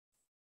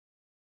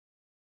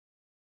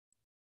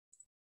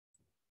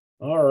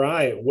All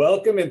right,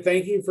 welcome and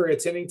thank you for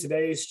attending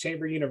today's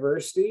Chamber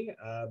University.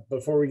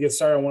 Before we get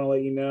started, I want to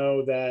let you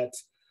know that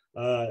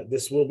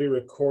this will be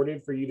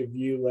recorded for you to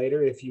view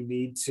later if you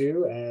need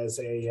to as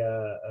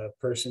a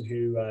person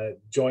who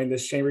joined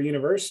this Chamber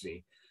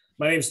University.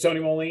 My name is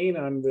Tony Moline.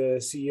 I'm the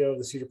CEO of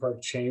the Cedar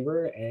Park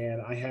Chamber,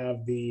 and I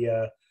have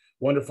the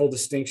wonderful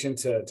distinction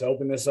to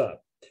open this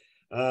up.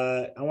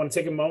 I want to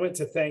take a moment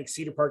to thank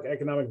Cedar Park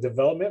Economic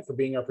Development for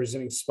being our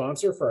presenting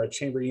sponsor for our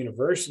Chamber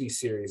University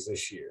series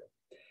this year.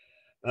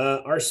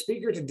 Our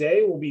speaker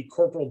today will be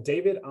Corporal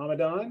David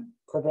Amidon.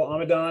 Corporal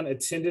Amidon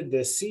attended the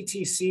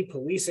CTC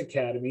Police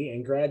Academy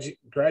and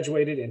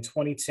graduated in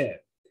 2010.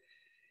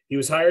 He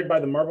was hired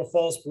by the Marble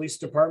Falls Police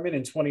Department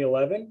in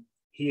 2011.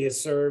 He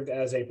has served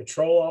as a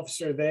patrol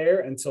officer there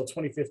until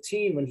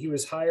 2015 when he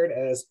was hired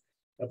as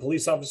a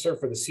police officer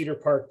for the Cedar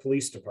Park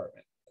Police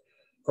Department.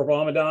 Corporal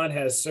Amidon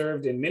has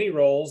served in many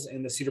roles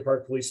in the Cedar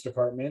Park Police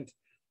Department.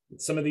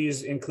 Some of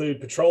these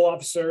include patrol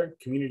officer,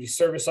 community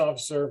service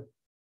officer,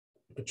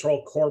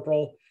 patrol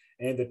corporal,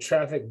 and the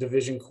traffic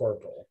division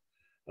corporal.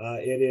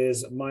 It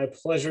is my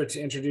pleasure to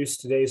introduce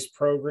today's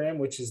program,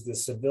 which is the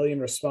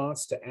Civilian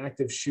Response to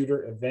Active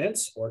Shooter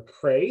Events, or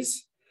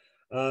C.R.A.S.E.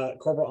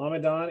 Corporal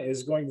Amidon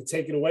is going to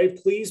take it away.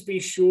 Please be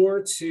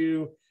sure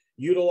to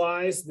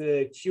utilize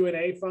the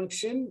Q&A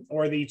function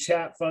or the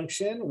chat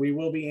function. We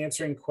will be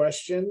answering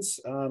questions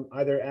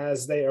either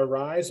as they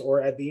arise or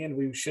at the end.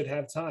 We should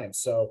have time.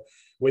 So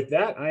with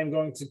that, I am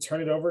going to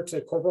turn it over to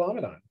Corporal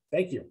Amidon.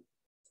 Thank you.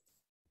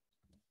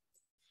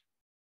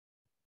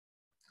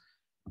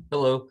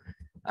 Hello,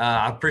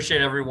 I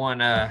appreciate everyone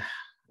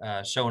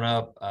showing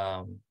up.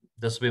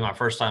 This will be my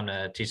first time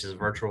to teach this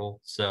virtual,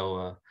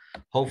 so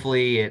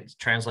hopefully it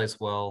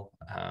translates well.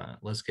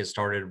 Let's get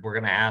started. We're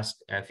going to ask,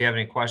 if you have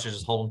any questions,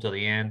 just hold them till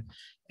the end,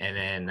 and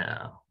then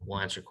we'll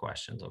answer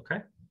questions,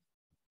 okay?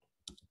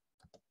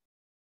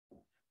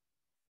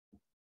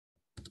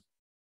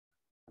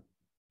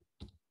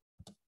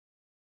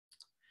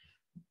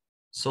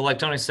 So like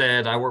Tony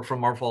said, I work for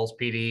Marble Falls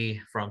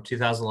PD from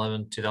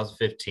 2011 to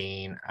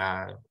 2015.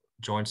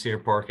 Joined Cedar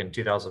Park in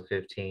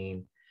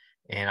 2015,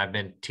 and I've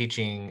been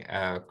teaching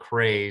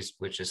C.R.A.S.E,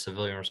 which is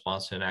Civilian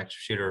Response to an Active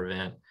Shooter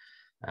Event,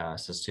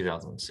 since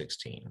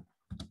 2016.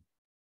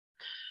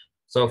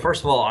 So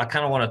first of all, I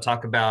kind of want to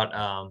talk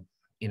about,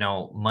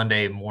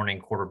 Monday morning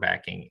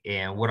quarterbacking.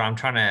 And what I'm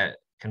trying to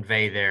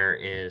convey there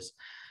is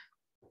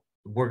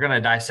we're going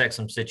to dissect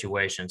some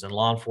situations. In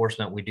law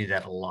enforcement, we do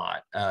that a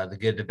lot, the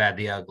good, the bad,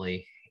 the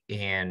ugly.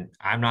 And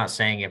I'm not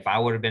saying if I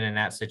would have been in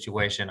that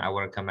situation, I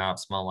would have come out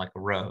smelling like a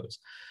rose.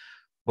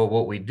 But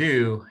what we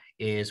do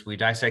is we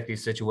dissect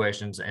these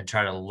situations and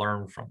try to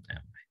learn from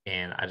them.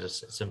 And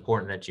it's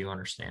important that you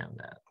understand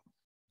that.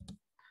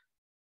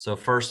 So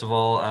first of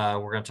all,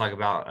 we're going to talk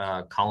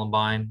about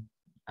Columbine.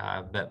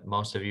 I bet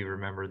most of you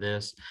remember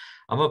this.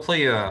 I'm going to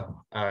play you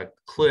a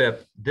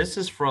clip. This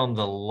is from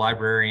the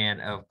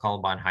librarian of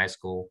Columbine High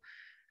School.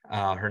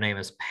 Her name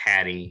is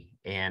Patty,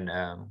 and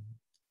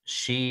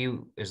she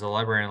is a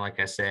librarian, like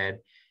I said.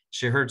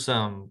 She heard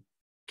some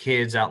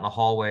kids out in the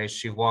hallway.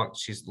 She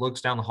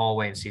looks down the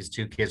hallway and sees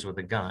two kids with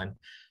a gun.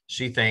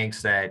 She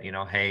thinks that,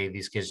 hey,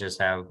 these kids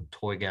just have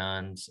toy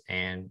guns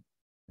and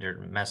they're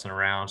messing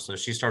around. So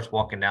she starts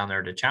walking down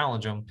there to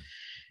challenge them.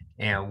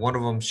 And one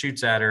of them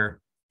shoots at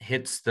her,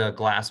 hits the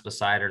glass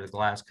beside her. The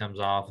glass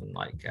comes off and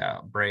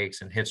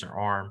breaks and hits her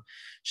arm.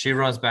 She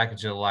runs back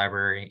into the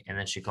library, and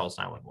then she calls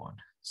 911.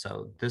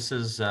 So this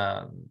is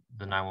the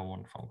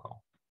 911 phone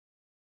call.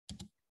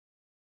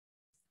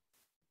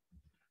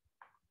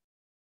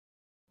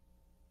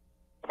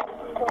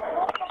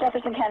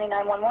 Jefferson County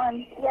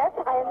 911. Yes,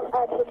 I am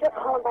a teacher at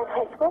Columbine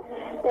High School.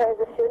 There is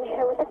a student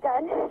here with a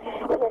gun.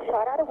 He has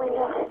shot out a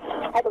window.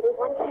 I believe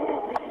one kid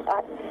has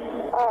shot.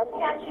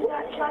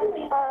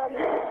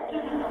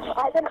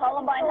 I've been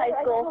Columbine High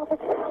School.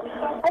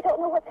 I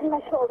don't know what's in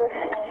my shoulder.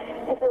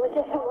 If it was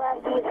just some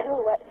last week or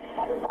what.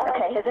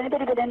 Okay, has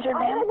anybody been injured,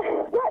 ma'am?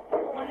 Yes.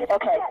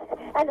 Okay. Yes.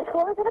 And the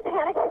school is in a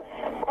panic.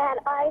 And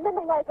I'm in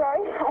the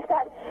library. I've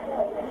got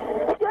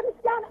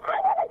students down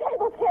under the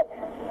table, kids.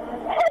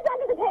 Heads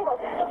under the table.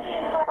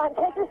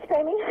 Kids are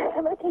screaming.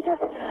 Some of the teachers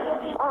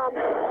are,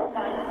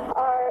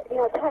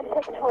 trying to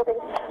take control of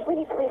things. We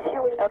need police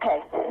here. Okay,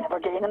 we're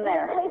getting them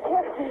there. Police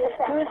here.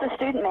 Who is the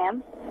student,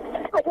 ma'am?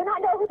 I do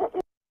not know who the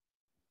student.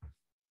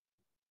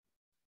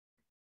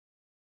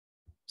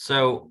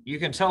 So you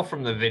can tell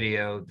from the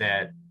video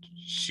that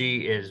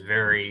she is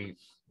very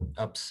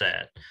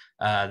upset.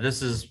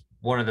 This is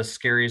one of the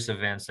scariest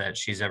events that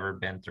she's ever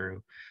been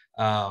through.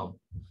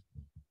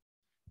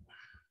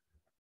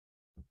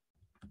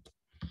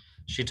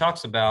 She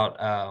talks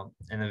about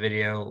in the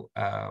video,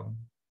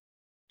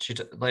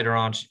 later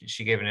on,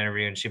 she gave an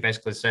interview, and she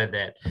basically said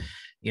that,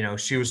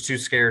 she was too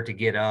scared to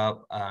get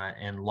up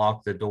and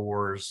lock the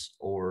doors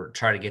or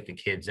try to get the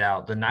kids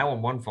out. The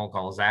 911 phone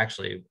call is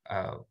actually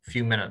a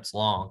few minutes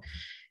long.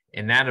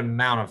 In that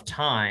amount of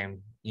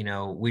time,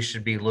 we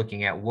should be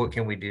looking at what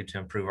can we do to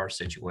improve our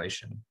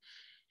situation.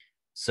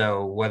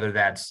 So whether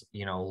that's,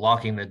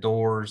 locking the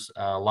doors,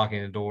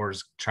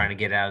 trying to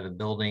get out of the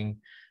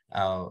building,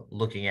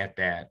 looking at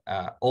that.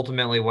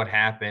 Ultimately, what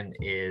happened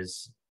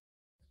is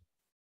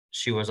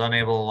she was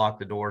unable to lock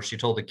the door. She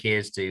told the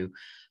kids to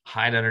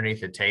hide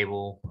underneath the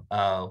table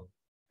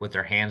with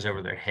their hands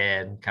over their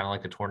head, kind of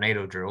like a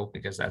tornado drill,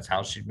 because that's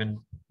how she'd been,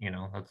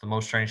 that's the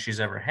most training she's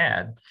ever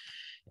had.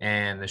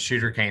 And the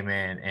shooter came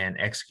in and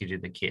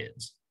executed the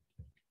kids.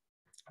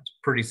 It's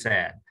pretty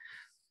sad.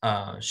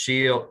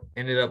 She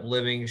ended up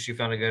living, she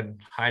found a good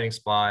hiding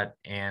spot,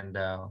 and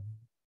that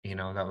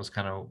was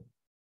kind of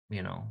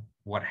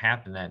what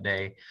happened that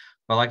day.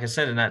 But like I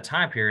said, in that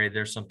time period,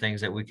 there's some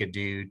things that we could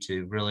do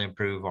to really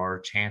improve our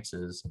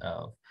chances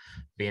of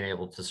being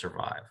able to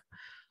survive.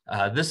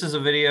 This is a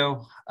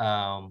video.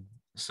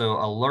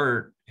 So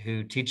Alert,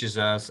 who teaches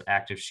us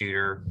active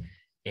shooter,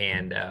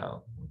 and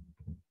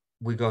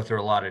we go through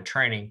a lot of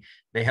training,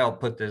 they help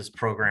put this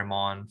program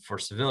on for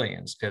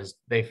civilians, because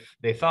they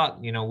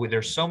thought,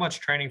 there's so much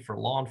training for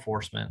law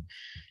enforcement.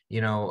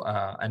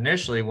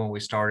 Initially when we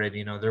started,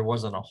 there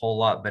wasn't a whole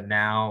lot, but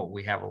now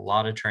we have a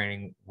lot of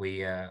training.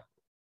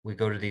 We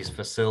go to these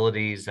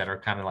facilities that are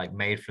kind of like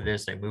made for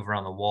this. They move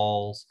around the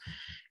walls,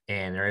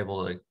 and they're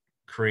able to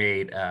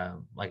create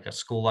like a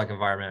school-like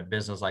environment,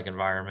 business-like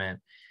environment,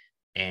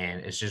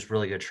 and it's just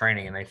really good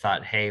training. And they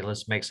thought, hey,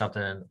 let's make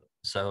something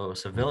so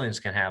civilians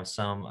can have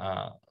some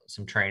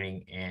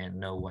training and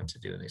know what to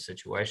do in these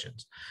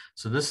situations.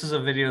 So this is a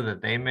video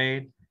that they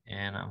made,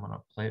 and I'm going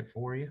to play it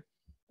for you.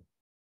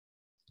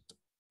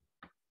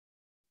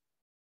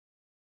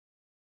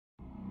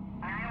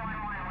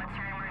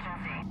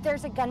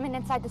 There's a gunman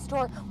inside the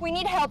store. We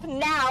need help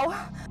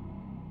now.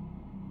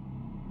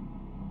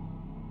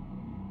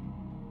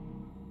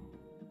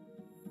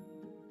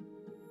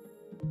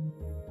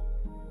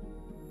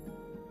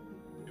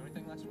 Do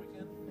anything last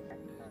weekend? It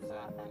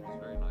was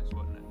very nice,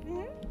 wasn't it?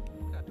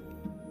 Mm-hmm.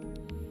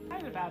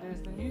 Okay. About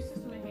is the new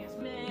system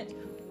enhancement.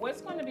 What's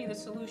going to be the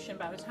solution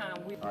by the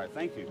time we... All right,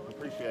 thank you.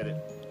 Appreciate it.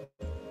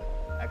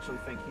 Actually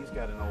think he's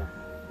got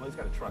he's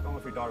got a truck. I don't know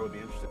if your daughter would be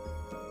interested.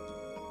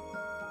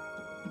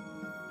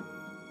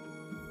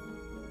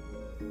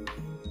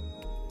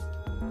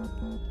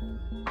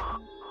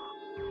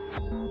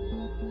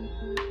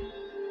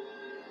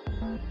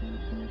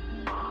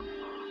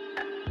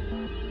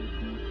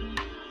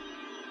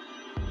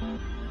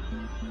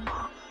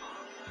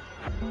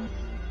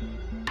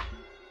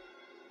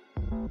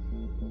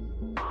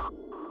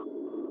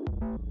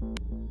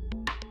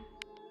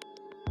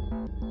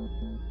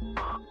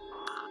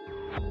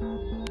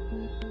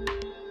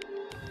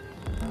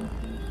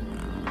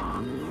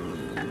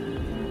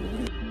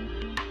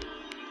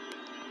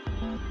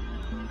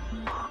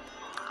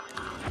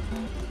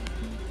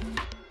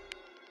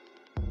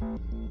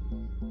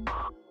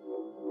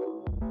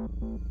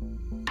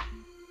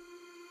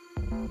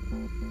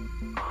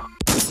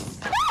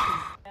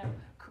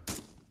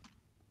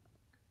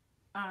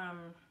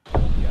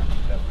 Yeah,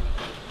 definitely.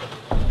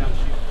 Now,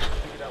 she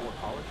figured out what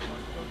college she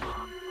wants to go to?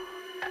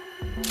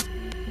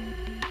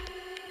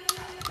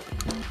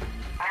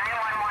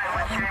 911,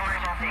 what's your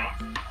emergency?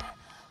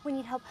 We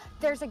need help.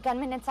 There's a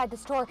gunman inside the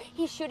store.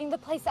 He's shooting the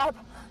place up.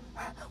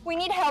 We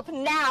need help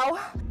now.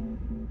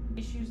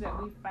 Issues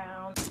that we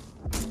found.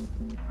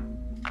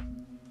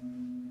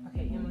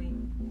 Okay, Emily,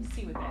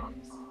 see what that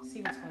is.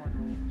 See what's going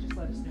on. Just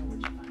let us know what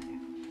you find out.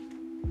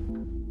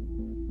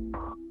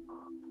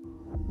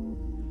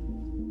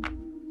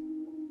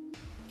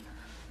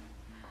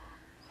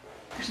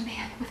 There's a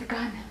man with a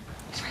gun.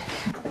 He's right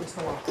there. What's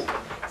the wall?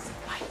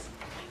 Lights.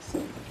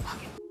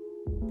 Lock it.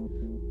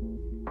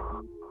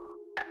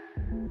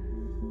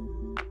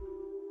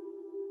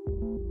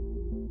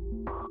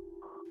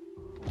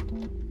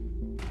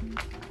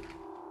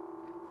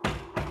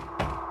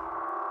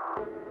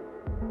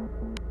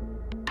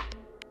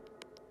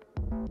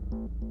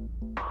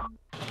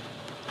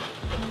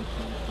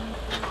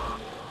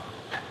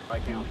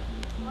 Right down.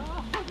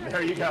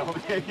 There you go.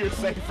 You're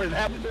safe for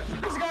that.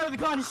 There's a guy with a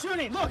gun. He's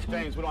shooting. Look.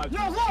 James, we don't have...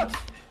 No, look.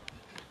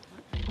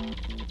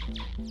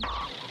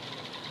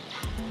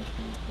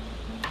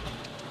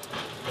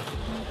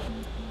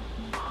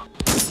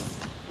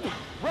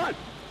 Run!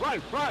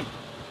 Run! Run!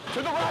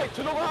 To the right!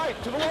 To the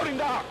right! To the loading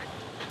dock!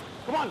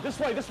 Come on, this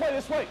way, this way,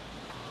 this way!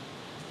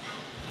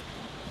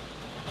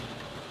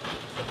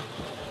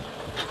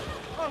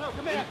 Oh, no,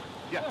 come here.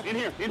 Yeah, in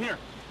here, in here.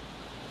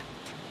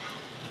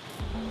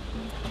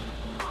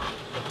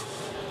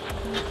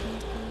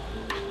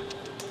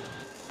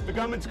 The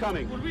gunman's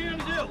coming. What are we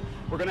gonna do?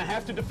 We're gonna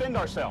have to defend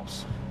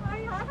ourselves.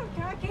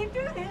 I can't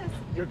do this.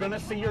 You're gonna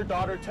see your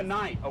daughter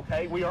tonight,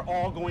 okay? We are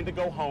all going to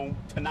go home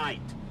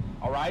tonight,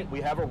 all right? We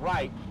have a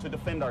right to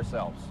defend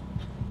ourselves.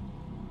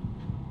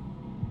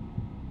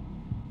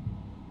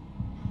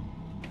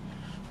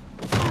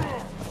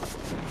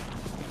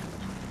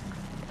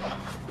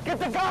 Get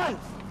the gun!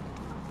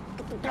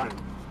 Get the gun!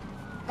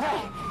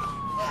 Hey!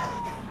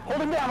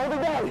 Hold him down, hold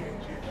him down!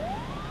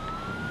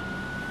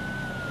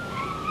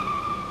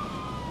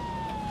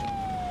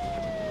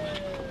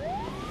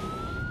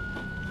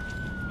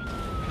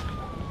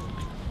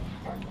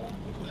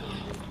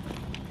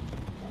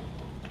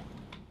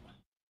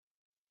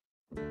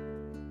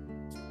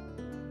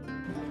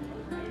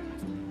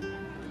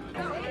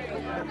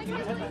 Gosh,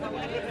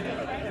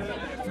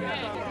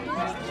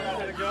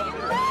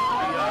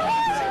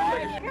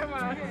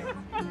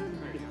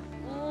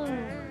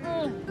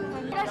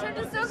 I'm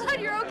just so glad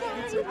you're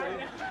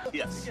okay.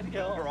 Yes,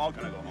 we're all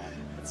gonna go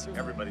home.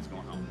 Everybody's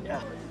going home.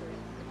 Yeah.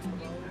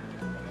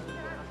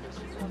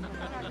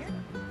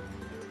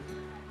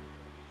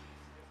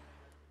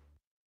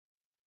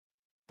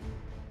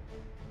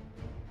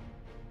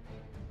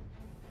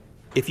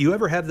 If you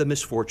ever have the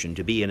misfortune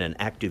to be in an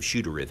active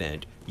shooter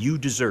event, you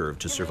deserve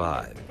to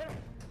survive.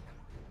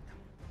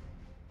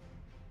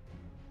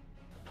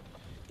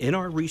 In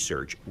our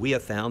research, we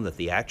have found that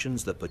the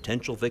actions that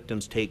potential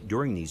victims take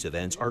during these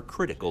events are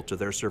critical to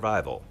their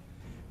survival.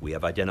 We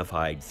have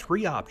identified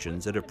 3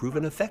 options that have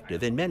proven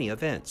effective in many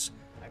events.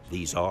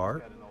 These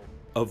are: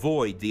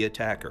 avoid the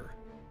attacker,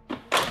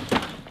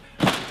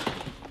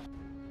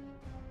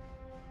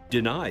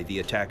 deny the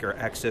attacker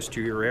access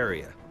to your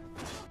area,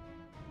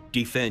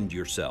 defend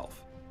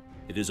yourself.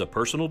 It is a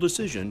personal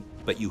decision,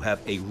 but you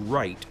have a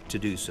right to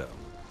do so.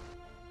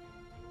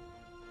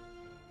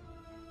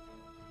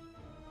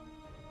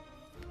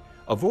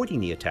 Avoiding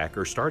the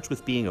attacker starts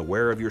with being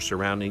aware of your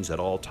surroundings at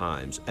all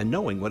times and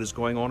knowing what is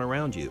going on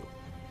around you.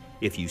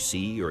 If you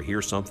see or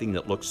hear something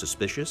that looks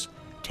suspicious,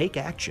 take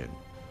action.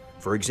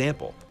 For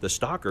example, the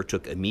stalker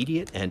took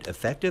immediate and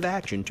effective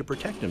action to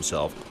protect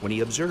himself when he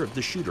observed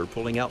the shooter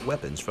pulling out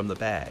weapons from the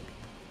bag.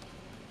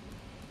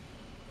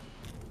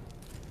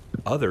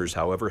 Others,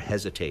 however,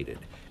 hesitated,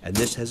 and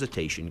this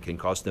hesitation can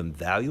cost them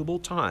valuable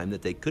time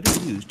that they could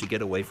have used to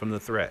get away from the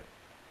threat.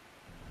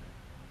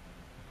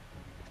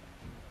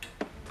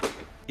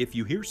 If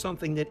you hear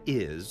something that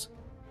is,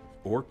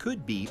 or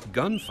could be,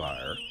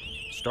 gunfire,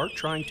 start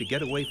trying to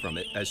get away from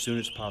it as soon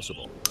as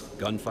possible.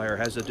 Gunfire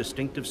has a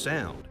distinctive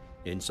sound.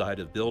 Inside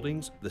of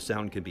buildings, the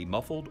sound can be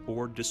muffled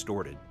or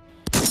distorted.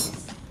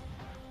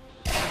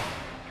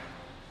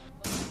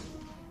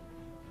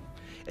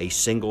 A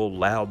single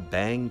loud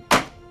bang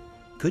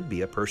could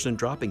be a person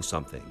dropping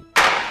something,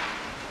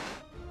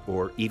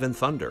 or even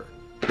thunder.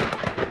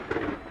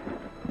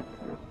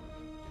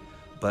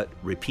 But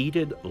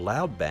repeated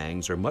loud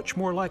bangs are much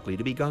more likely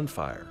to be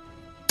gunfire.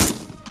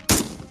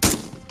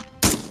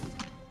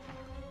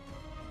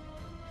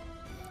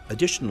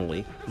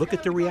 Additionally, look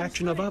at the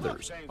reaction of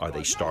others. Are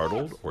they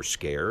startled or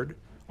scared?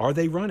 Are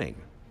they running?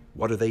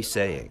 What are they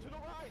saying?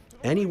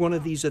 Any one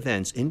of these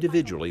events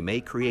individually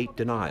may create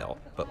denial,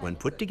 but when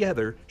put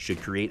together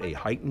should create a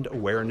heightened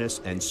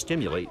awareness and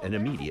stimulate an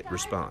immediate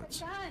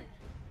response.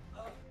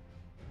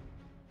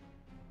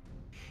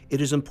 It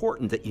is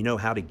important that you know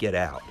how to get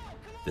out.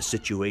 The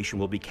situation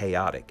will be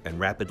chaotic and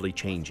rapidly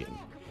changing.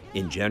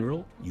 In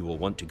general, you will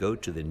want to go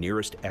to the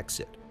nearest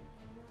exit.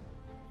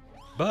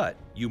 But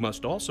you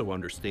must also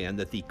understand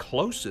that the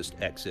closest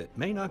exit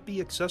may not be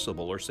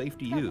accessible or safe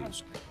to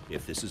use.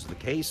 If this is the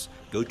case,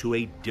 go to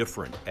a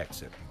different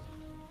exit.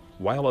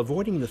 While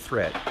avoiding the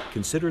threat,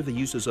 consider the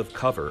uses of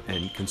cover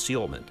and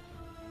concealment.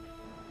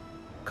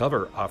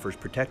 Cover offers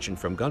protection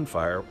from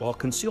gunfire, while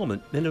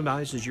concealment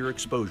minimizes your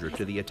exposure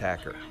to the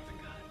attacker.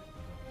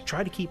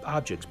 Try to keep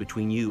objects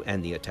between you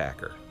and the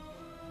attacker.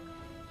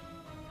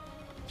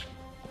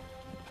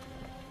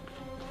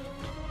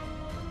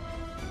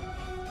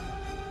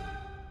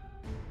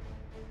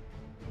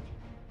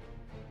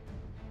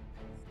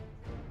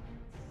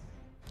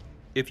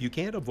 If you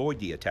can't avoid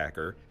the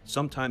attacker,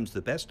 sometimes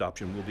the best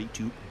option will be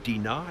to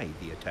deny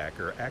the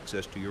attacker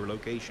access to your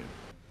location.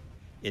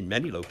 In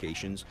many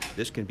locations,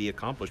 this can be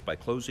accomplished by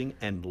closing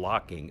and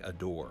locking a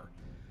door,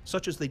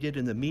 such as they did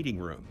in the meeting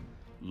room.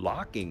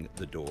 Locking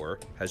the door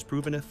has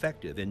proven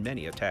effective in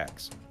many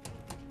attacks.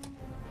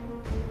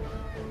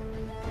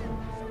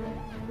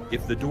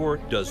 If the door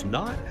does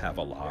not have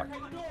a lock,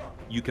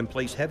 you can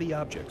place heavy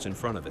objects in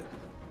front of it.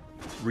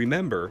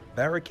 Remember,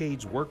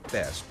 barricades work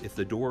best if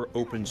the door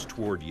opens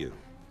toward you.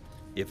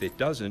 If it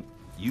doesn't,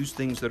 use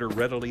things that are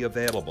readily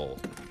available,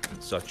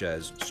 such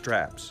as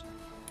straps,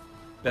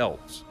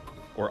 belts,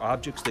 or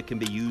objects that can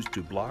be used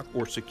to block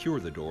or secure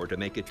the door to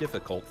make it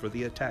difficult for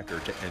the attacker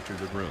to enter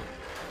the room.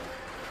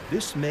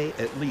 This may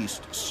at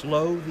least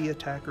slow the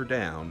attacker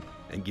down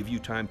and give you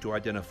time to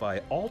identify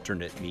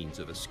alternate means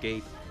of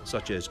escape,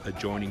 such as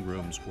adjoining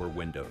rooms or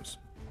windows.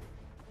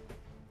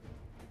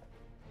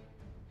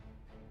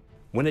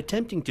 When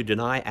attempting to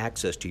deny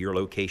access to your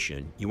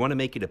location, you want to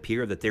make it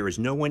appear that there is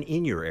no one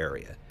in your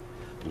area.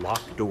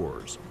 Lock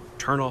doors,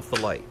 turn off the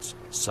lights,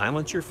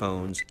 silence your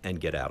phones, and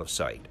get out of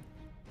sight.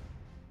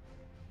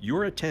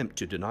 Your attempt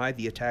to deny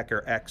the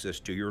attacker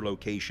access to your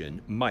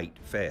location might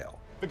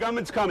fail. The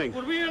gunman's coming.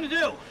 What are we gonna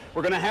do?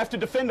 We're gonna have to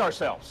defend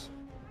ourselves.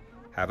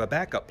 Have a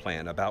backup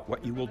plan about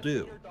what you will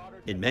do.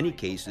 In many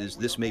cases,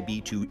 this may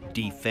be to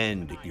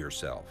defend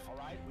yourself.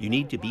 You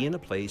need to be in a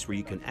place where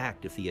you can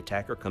act if the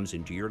attacker comes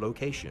into your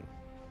location.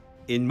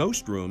 In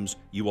most rooms,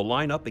 you will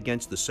line up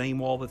against the same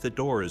wall that the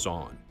door is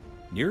on,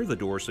 near the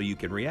door so you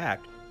can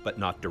react, but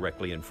not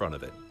directly in front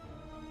of it.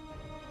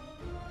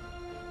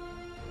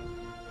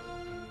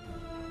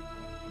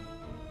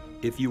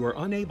 If you are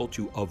unable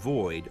to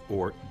avoid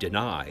or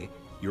deny,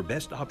 your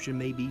best option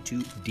may be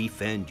to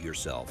defend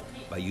yourself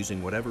by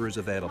using whatever is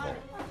available.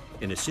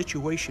 In a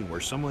situation where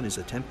someone is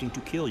attempting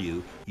to kill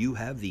you, you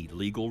have the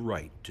legal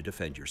right to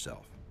defend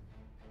yourself.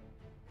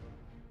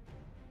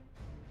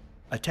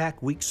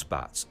 Attack weak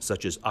spots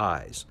such as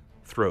eyes,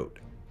 throat,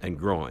 and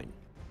groin.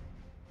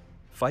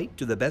 Fight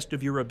to the best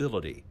of your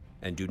ability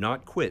and do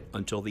not quit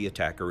until the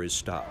attacker is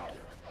stopped.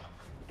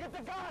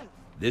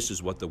 This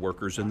is what the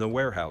workers in the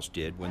warehouse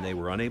did when they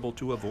were unable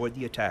to avoid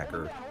the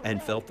attacker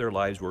and felt their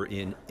lives were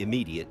in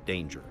immediate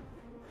danger.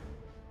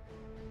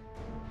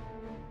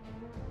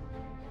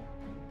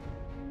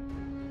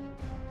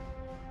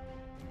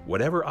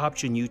 Whatever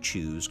option you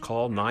choose,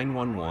 call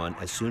 911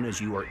 as soon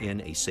as you are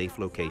in a safe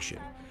location.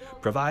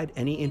 Provide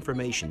any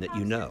information that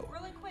you know.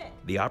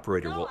 The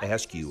operator will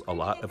ask you a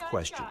lot of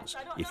questions.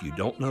 If you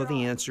don't know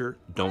the answer,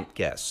 don't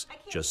guess.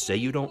 Just say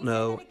you don't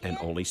know and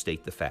only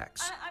state the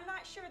facts. I'm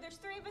not sure. There's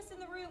 3 of us in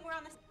the room. We're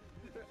on the...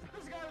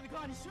 There's a guy with a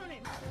gun, he's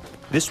shooting.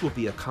 This will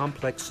be a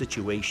complex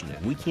situation,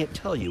 and we can't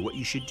tell you what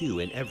you should do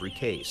in every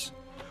case.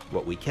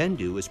 What we can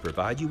do is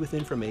provide you with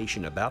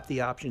information about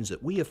the options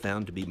that we have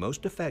found to be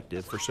most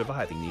effective for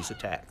surviving these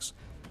attacks.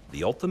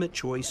 The ultimate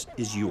choice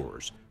is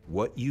yours.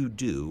 What you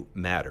do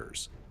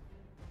matters.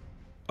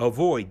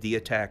 Avoid the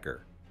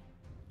attacker.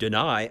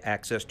 Deny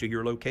access to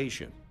your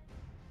location.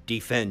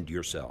 Defend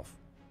yourself.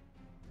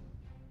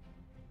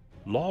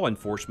 Law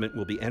enforcement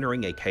will be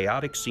entering a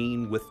chaotic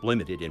scene with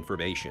limited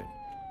information.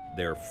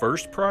 Their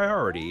first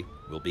priority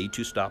will be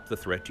to stop the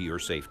threat to your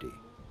safety.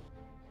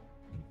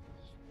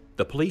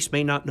 The police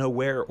may not know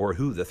where or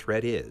who the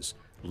threat is.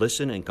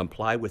 Listen and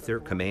comply with their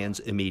commands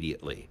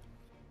immediately.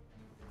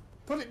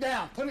 Put it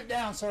down,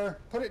 sir.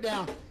 Put it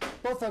down.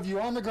 Both of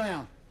you on the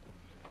ground.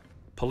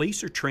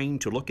 Police are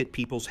trained to look at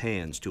people's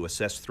hands to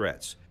assess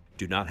threats.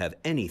 Do not have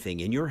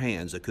anything in your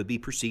hands that could be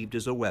perceived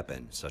as a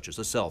weapon, such as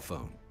a cell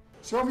phone.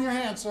 Show me your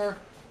hands, sir.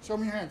 Show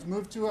me your hands.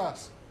 Move to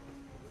us.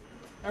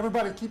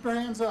 Everybody, keep your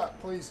hands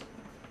up, please.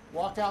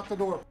 Walk out the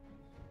door.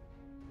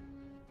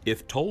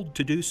 If told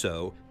to do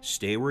so,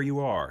 stay where you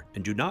are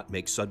and do not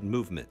make sudden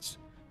movements.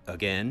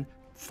 Again,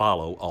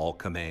 follow all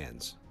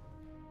commands.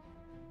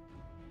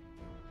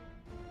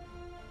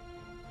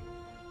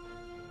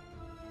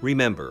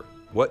 Remember,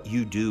 what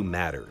you do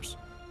matters.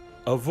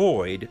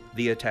 Avoid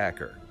the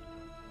attacker.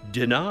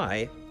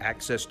 Deny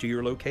access to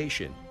your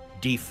location.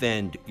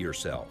 Defend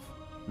yourself.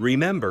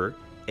 Remember,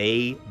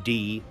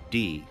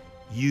 ADD.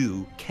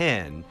 You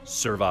can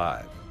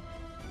survive.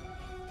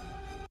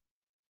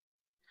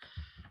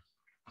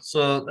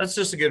 So that's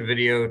just a good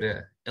video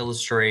to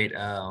illustrate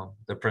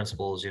the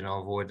principles,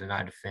 avoid,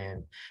 deny,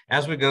 defend.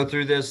 As we go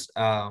through this,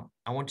 I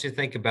want you to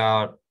think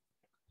about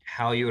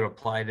how you would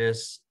apply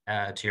this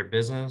to your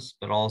business,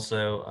 but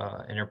also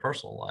in your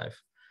personal life.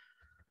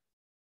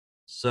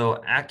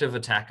 So active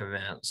attack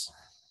events,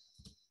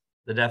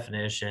 the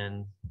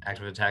definition,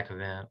 active attack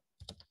event,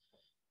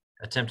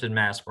 attempted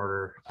mass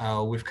murder.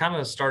 We've kind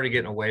of started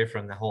getting away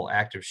from the whole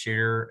active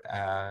shooter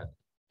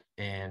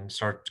and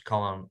start to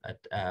call them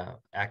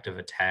active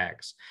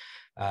attacks.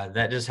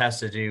 That just has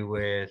to do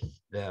with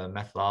the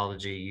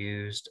methodology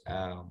used.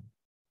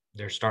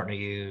 They're starting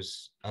to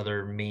use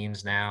other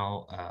means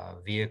now,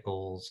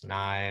 vehicles,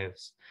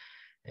 knives,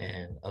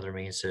 and other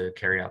means to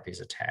carry out these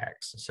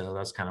attacks. So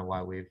that's kind of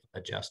why we've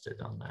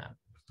adjusted on that.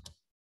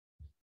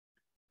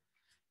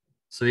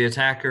 So the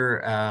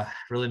attacker,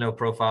 really no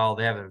profile.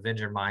 They have an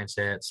avenger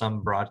mindset,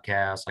 some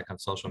broadcasts like on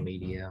social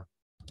media.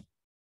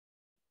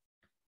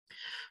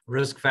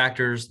 Risk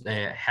factors,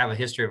 they have a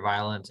history of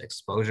violence,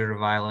 exposure to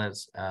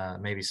violence,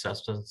 maybe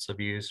substance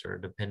abuse or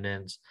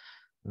dependence,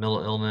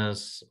 mental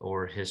illness,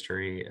 or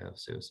history of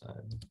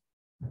suicide.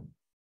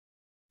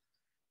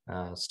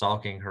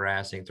 Stalking,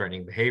 harassing,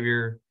 threatening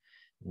behavior,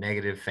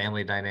 negative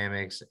family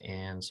dynamics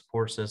and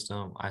support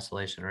system,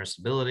 isolation or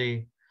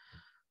instability,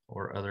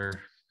 or other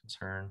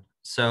concern.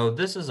 So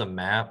this is a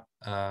map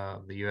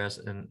of the U.S.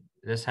 and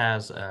this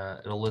has,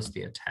 it'll list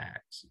the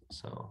attacks.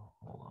 So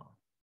hold on.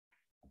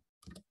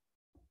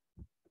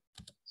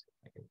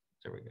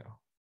 There we go.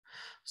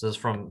 So it's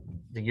from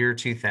the year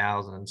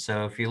 2000.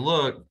 So if you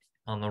look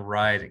on the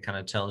right, it kind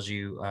of tells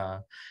you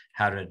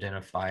how to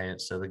identify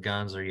it. So the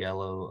guns are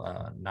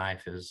yellow,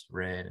 knife is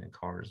red, and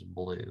car is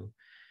blue.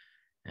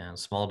 And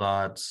small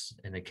dots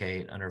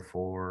indicate under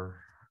 4,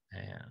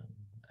 and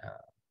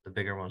the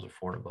bigger ones are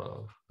 4 and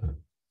above.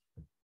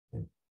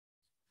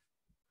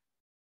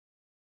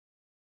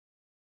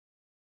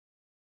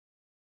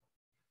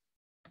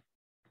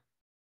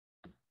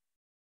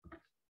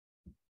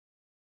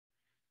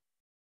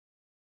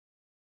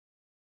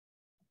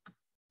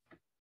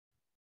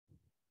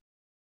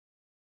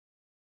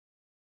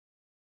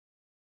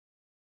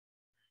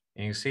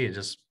 And you can see it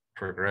just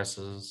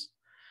progresses.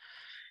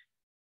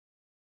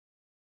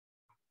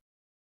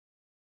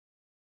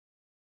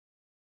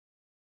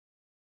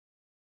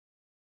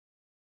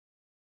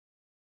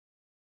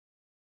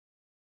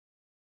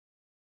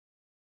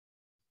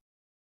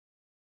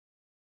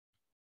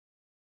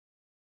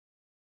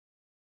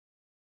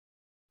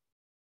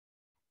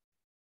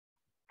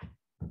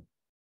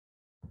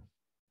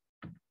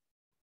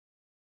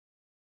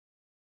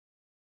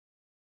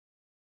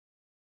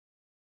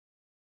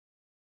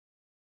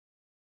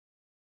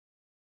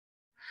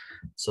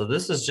 So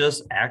this is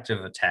just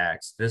active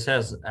attacks. This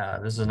is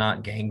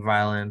not gang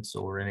violence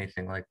or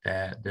anything like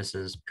that. This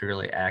is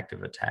purely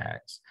active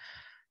attacks.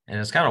 And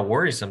it's kind of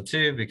worrisome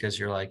too, because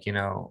you're like,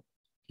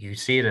 you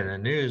see it in the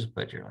news,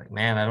 but you're like,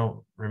 man, I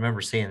don't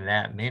remember seeing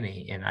that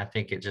many. And I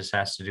think it just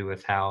has to do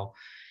with how,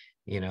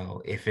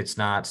 if it's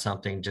not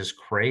something just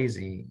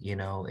crazy,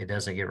 it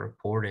doesn't get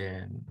reported.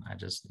 And I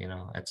just,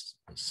 it's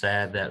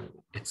sad that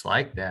it's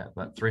like that,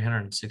 but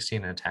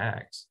 316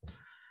 attacks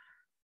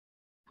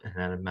in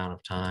that amount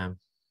of time.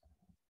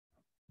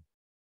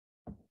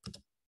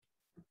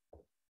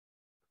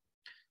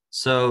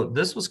 So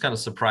this was kind of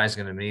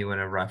surprising to me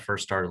whenever I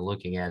first started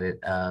looking at it,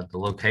 the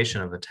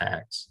location of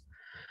attacks.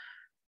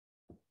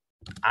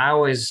 I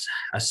always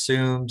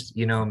assumed,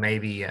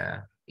 maybe,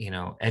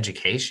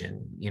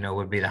 education,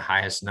 would be the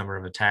highest number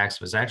of attacks.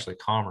 It was actually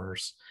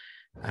commerce.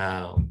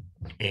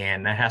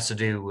 And that has to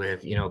do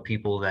with,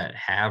 people that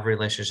have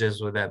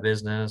relationships with that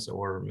business,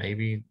 or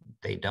maybe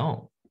they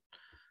don't.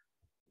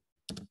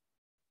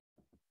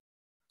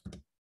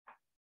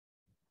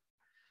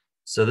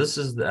 So this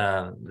is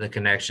the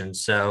connection.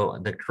 So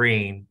the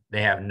Crane,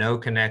 they have no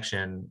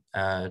connection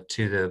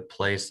to the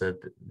place that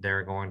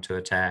they're going to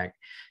attack.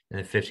 And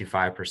the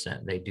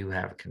 55%, they do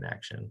have a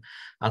connection.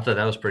 I thought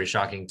that was pretty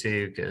shocking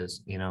too,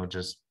 because,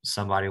 just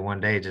somebody one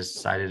day just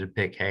decided to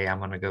pick, hey, I'm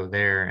going to go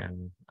there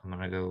and I'm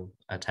going to go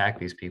attack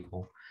these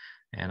people.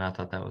 And I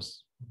thought that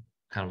was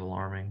kind of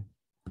alarming.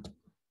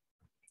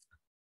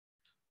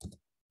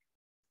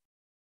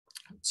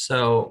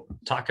 So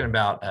talking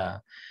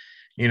about,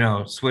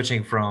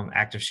 switching from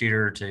active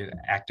shooter to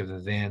active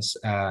events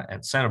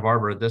at Santa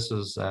Barbara, this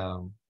was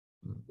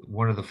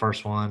one of the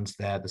first ones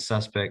that the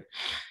suspect,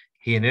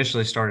 he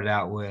initially started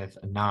out with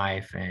a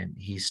knife and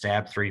he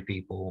stabbed 3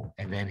 people,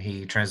 and then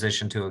he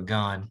transitioned to a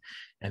gun,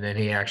 and then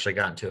he actually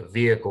got into a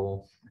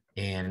vehicle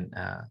and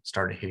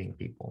started hitting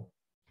people.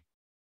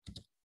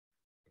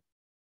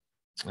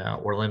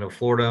 Orlando,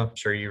 Florida, I'm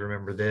sure you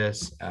remember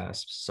this.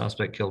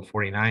 Suspect killed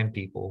 49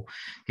 people.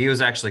 He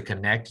was actually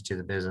connected to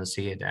the business.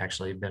 He had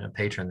actually been a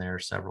patron there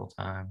several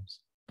times.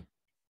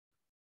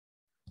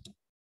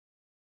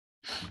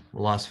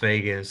 Las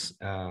Vegas,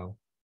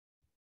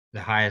 the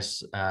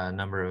highest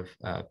number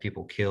of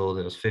people killed.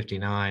 It was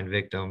 59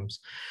 victims.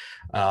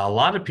 A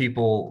lot of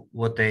people,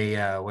 what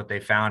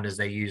they found is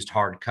they used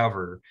hard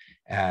cover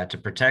to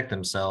protect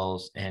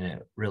themselves, and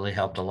it really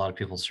helped a lot of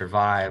people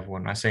survive.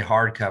 When I say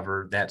hard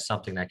cover, that's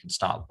something that can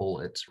stop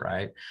bullets,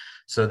 right?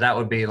 So that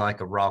would be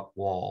like a rock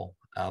wall,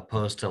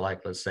 opposed to,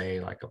 like, let's say,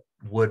 like a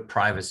wood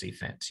privacy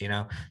fence.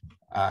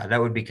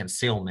 That would be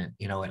concealment.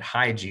 It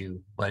hides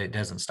you, but it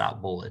doesn't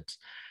stop bullets.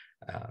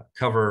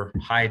 Cover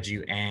hides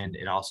you, and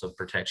it also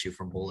protects you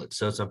from bullets.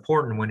 So it's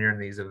important when you're in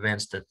these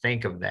events to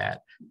think of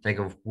that. Think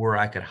of where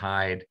I could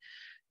hide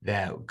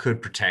that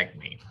could protect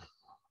me.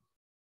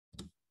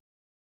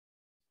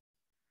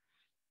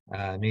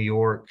 New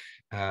York,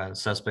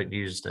 suspect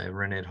used a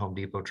rented Home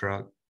Depot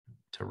truck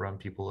to run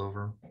people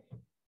over.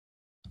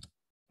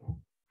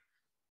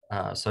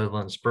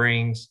 Sutherland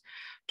Springs,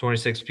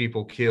 26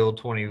 people killed,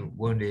 20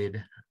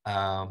 wounded.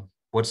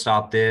 What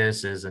stopped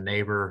this is a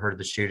neighbor heard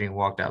the shooting,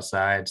 walked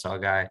outside, saw a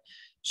guy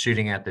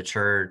shooting at the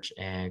church,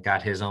 and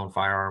got his own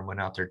firearm, went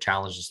out there,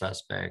 challenged the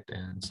suspect,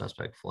 and the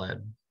suspect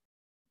fled.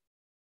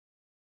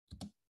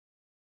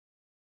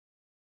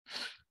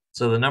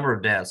 So the number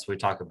of deaths we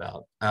talk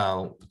about,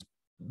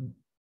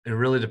 it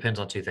really depends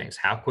on 2 things: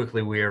 how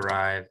quickly we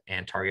arrive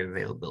and target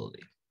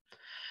availability.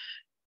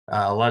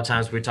 A lot of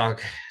times we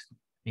talk,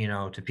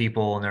 to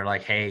people, and they're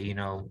like, hey,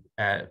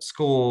 at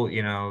school,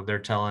 they're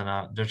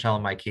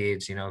telling my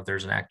kids, if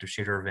there's an active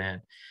shooter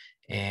event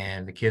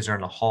and the kids are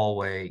in the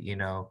hallway,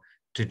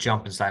 to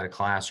jump inside a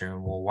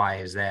classroom. Well, why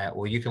is that?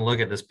 Well, you can look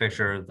at this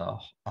picture of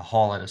a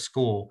hall at a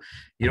school.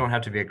 You don't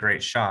have to be a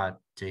great shot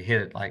to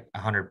hit like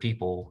 100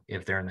 people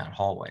if they're in that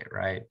hallway,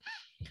 right?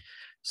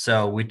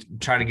 So we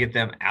try to get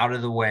them out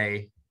of the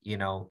way,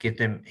 get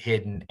them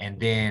hidden. And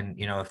then,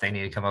 if they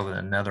need to come up with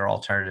another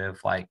alternative,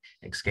 like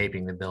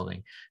escaping the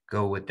building,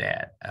 go with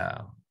that.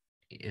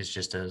 It's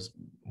just a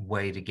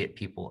way to get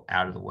people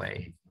out of the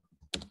way.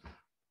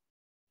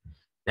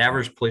 The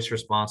average police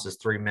response is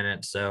 3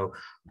 minutes. So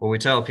what we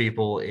tell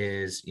people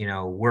is,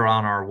 we're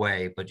on our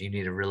way, but you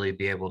need to really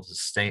be able to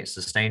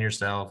sustain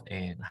yourself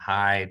and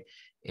hide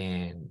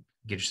and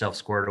get yourself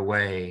squared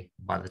away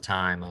by the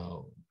time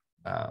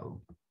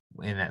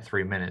in that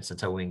 3 minutes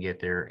until we can get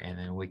there, and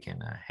then we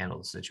can handle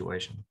the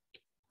situation.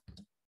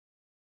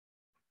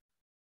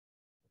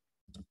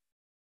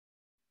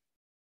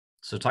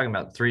 So talking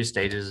about 3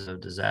 stages of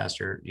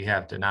disaster, you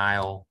have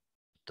denial,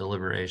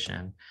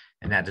 deliberation,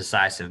 and that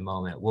decisive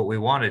moment. What we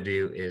want to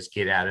do is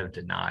get out of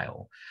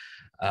denial.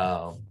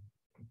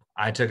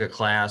 I took a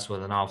class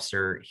with an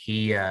officer.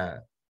 He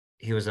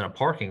was in a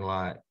parking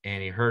lot,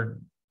 and he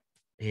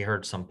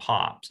heard some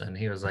pops, and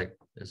he was like,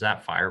 is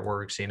that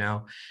fireworks? He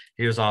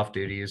was off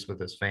duty, he was with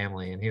his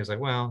family, and he was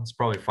like, well, it's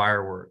probably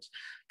fireworks.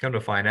 Come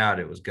to find out,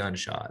 it was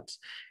gunshots.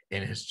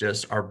 And it's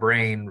just our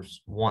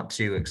brains want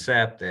to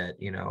accept that,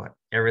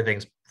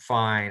 everything's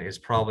fine is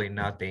probably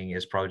nothing,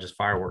 is probably just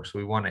fireworks.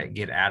 We want to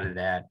get out of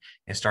that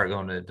and start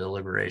going to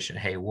deliberation.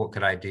 Hey, what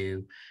could I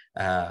do?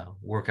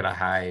 Where could I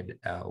hide?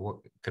 What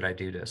could I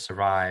do to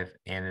survive?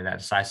 And in that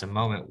decisive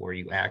moment where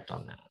you act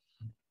on that.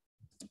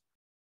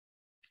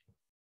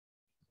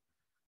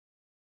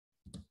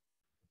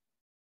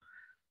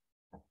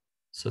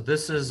 So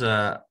this is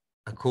a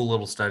cool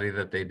little study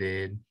that they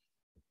did.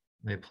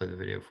 Let me play the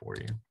video for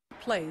you.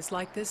 Plays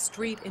like this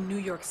street in New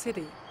York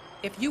City.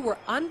 If you were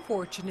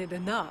unfortunate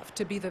enough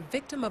to be the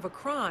victim of a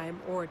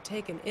crime or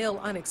taken ill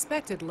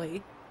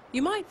unexpectedly,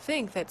 you might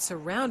think that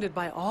surrounded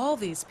by all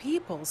these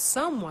people,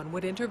 someone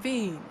would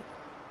intervene.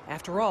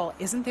 After all,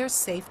 isn't there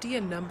safety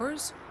in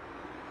numbers?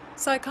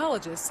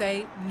 Psychologists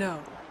say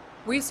no.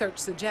 Research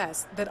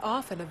suggests that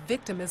often a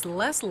victim is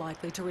less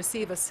likely to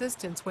receive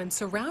assistance when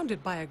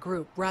surrounded by a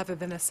group rather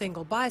than a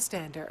single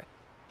bystander.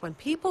 When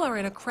people are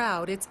in a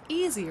crowd, it's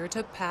easier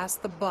to pass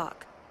the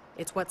buck.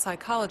 It's what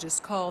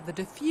psychologists call the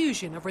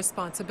diffusion of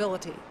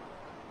responsibility.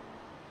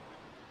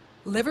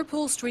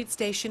 Liverpool Street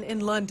Station in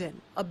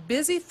London, a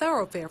busy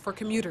thoroughfare for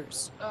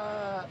commuters.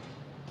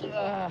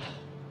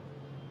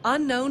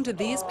 Unknown to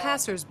these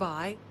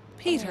passers-by,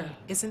 Peter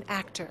is an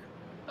actor.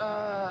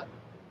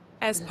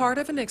 As part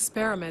of an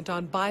experiment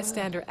on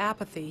bystander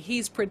apathy,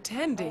 he's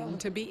pretending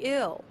to be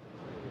ill.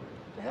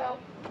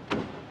 Help!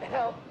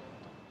 Help!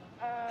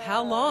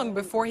 How long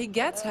before he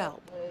gets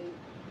help?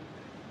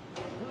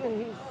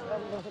 Please,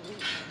 somebody.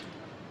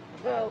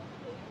 Help.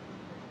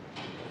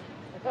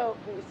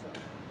 Help me,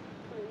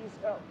 please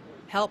help me.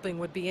 Helping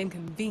would be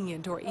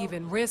inconvenient or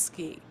even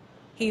risky.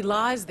 He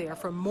lies there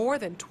for more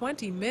than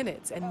 20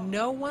 minutes and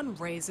no one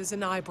raises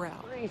an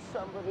eyebrow. Please,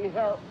 somebody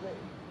help me.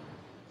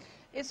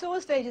 It's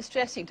always very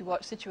distressing to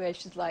watch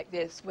situations like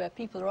this where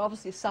people are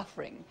obviously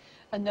suffering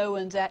and no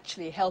one's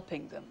actually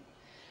helping them.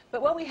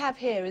 But what we have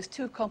here is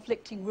two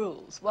conflicting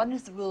rules. One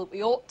is the rule that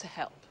we ought to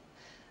help,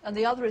 and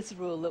the other is the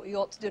rule that we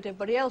ought to do what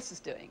everybody else is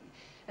doing.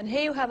 And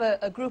here you have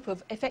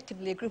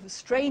effectively a group of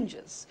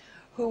strangers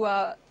who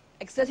are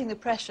exerting the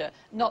pressure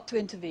not to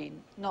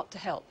intervene, not to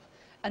help.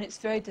 And it's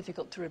very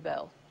difficult to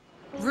rebel.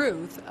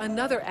 Ruth,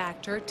 another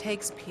actor,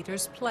 takes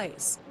Peter's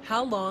place.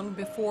 How long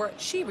before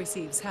she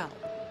receives help?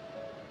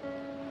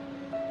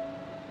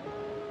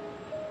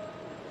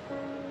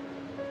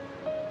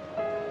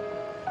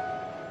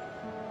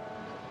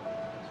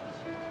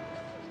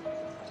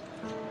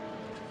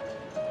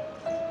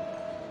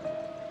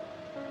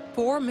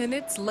 Four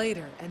minutes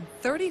later, and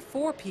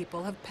 34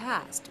 people have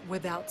passed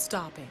without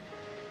stopping.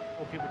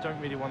 Well, people don't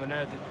really want to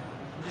know. They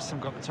just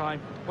haven't got the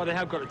time. Well, they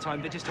have got the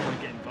time, they just don't want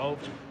to get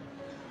involved.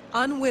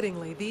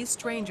 Unwittingly, these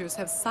strangers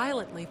have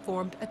silently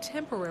formed a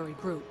temporary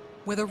group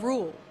with a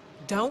rule: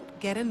 don't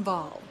get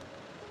involved.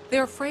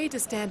 They're afraid to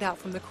stand out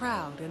from the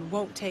crowd and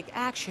won't take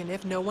action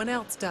if no one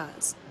else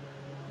does.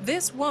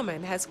 This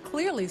woman has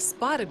clearly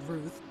spotted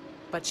Ruth,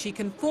 but she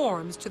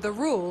conforms to the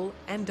rule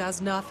and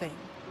does nothing.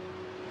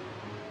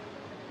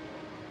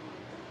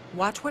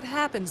 Watch what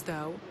happens,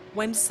 though,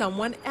 when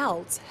someone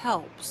else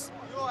helps.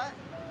 You all right?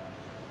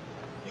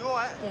 You all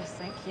right? Yes,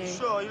 thank you.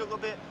 Sure, you look a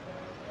bit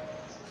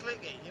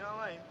clicky, you know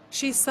what I mean?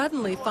 She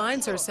suddenly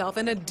finds herself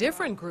in a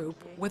different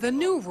group with a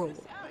new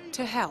rule: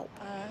 to help.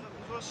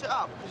 You want to sit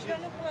up? She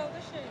don't look well,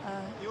 does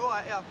she? You all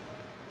right? Yeah.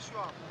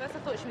 Sure. First I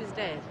thought she was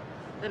dead.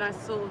 Then I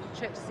sort of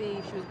checked to see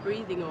if she was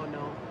breathing or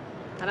not.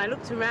 And I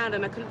looked around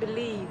and I couldn't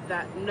believe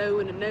that no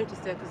one had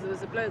noticed her, because there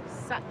was a bloke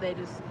sat there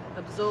just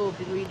absorbed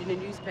in reading a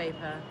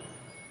newspaper.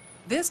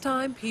 This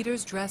time,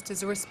 Peter's dressed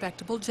as a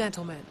respectable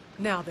gentleman.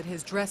 Now that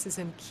his dress is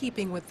in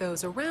keeping with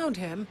those around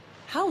him,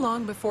 how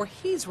long before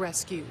he's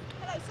rescued?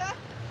 Hello, sir.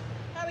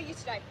 How are you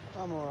today?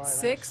 I'm all right.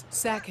 6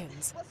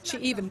 seconds. She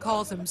even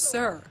calls him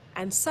sir,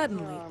 and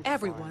suddenly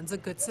everyone's a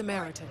good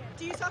Samaritan.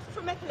 Do you suffer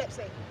from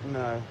epilepsy?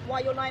 No. Why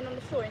you're lying on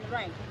the floor in the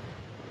rain?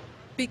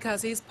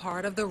 Because he's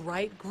part of the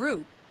right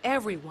group,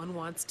 everyone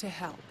wants to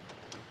help.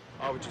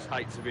 I would just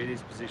hate to be in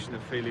his position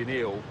of feeling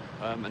ill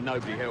and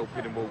nobody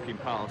helping and walking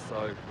past, so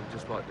I'd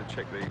just like to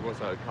check that he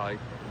was okay.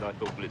 And I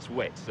thought, well, it's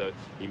wet, so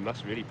he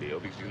must really be ill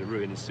because he's going to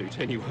ruin his suit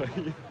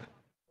anyway.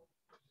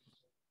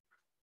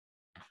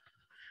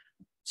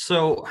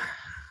 So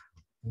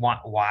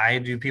why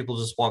do people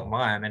just walk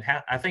by? I mean,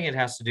 I think it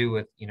has to do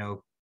with, you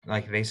know,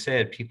 like they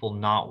said, people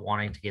not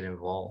wanting to get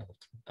involved.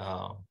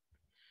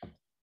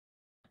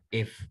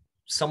 If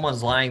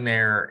someone's lying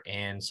there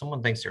and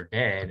someone thinks they're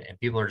dead and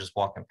people are just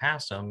walking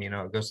past them, you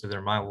know, it goes through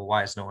their mind, well,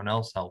 why is no one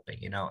else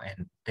helping, you know,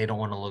 and they don't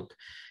want to look,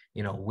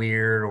 you know,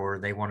 weird, or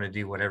they want to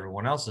do what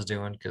everyone else is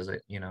doing because,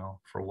 you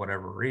know, for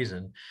whatever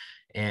reason.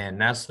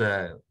 And that's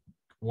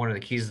one of the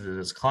keys to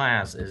this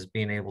class, is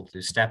being able to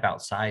step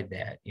outside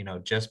that. You know,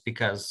 just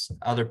because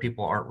other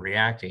people aren't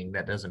reacting,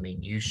 that doesn't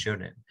mean you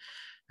shouldn't.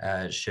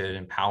 It should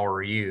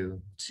empower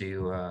you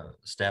to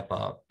step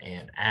up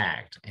and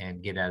act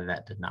and get out of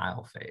that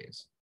denial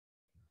phase.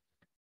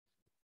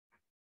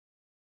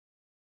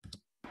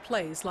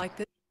 Plays like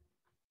this.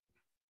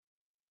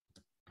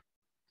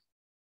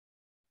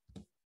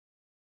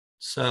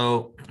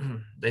 So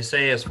they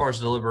say, as far as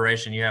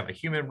deliberation, you have a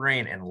human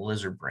brain and a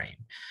lizard brain.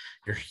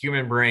 Your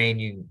human brain,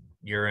 you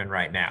you're in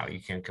right now. You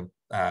can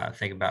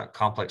think about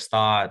complex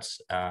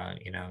thoughts.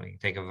 You know, you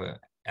think of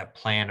a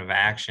plan of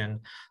action.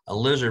 A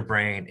lizard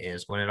brain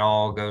is when it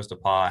all goes to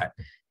pot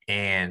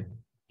and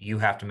you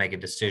have to make a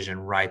decision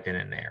right then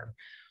and there.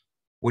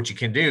 What you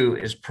can do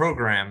is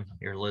program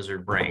your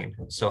lizard brain.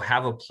 So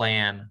have a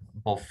plan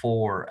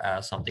before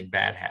something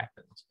bad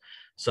happens.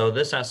 So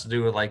this has to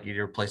do with like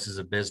your places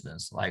of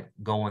business, like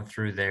going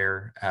through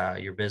there,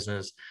 your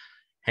business.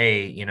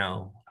 Hey, you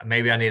know,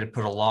 maybe I need to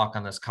put a lock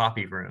on this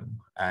copy room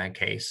in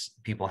case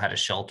people had a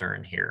shelter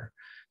in here.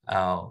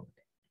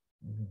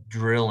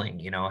 Drilling,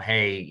 you know,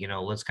 hey, you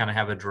know, let's kind of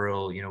have a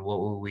drill, you know, what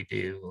will we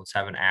do? Let's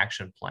have an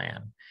action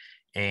plan,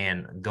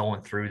 and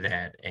going through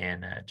that,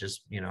 and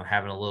just, you know,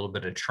 having a little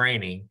bit of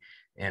training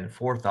and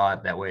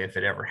forethought. That way, if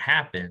it ever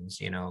happens,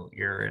 you know,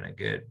 you're in a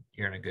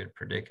good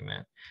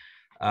predicament.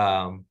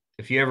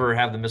 If you ever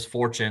have the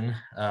misfortune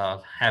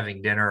of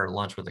having dinner or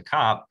lunch with a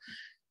cop,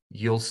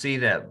 you'll see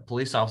that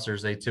police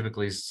officers, they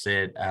typically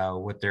sit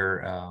with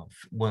their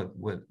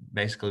with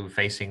basically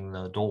facing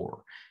the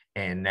door,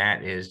 and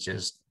that is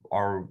just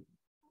our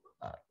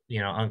you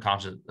know,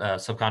 unconscious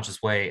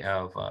subconscious way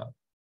of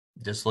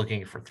just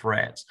looking for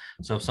threats.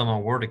 So if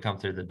someone were to come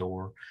through the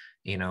door,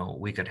 you know,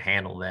 we could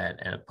handle that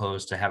as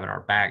opposed to having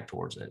our back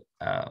towards it.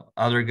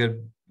 Other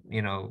good,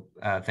 you know,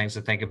 things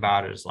to think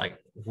about is like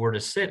where to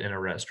sit in a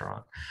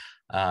restaurant.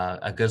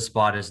 A good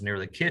spot is near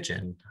the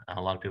kitchen.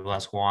 A lot of people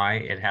ask why.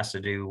 It has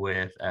to do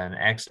with an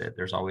exit.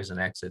 There's always an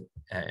exit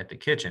at the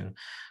kitchen.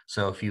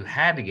 So if you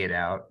had to get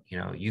out, you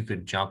know, you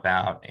could jump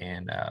out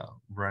and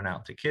run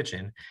out the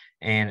kitchen.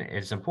 And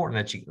it's important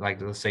that you,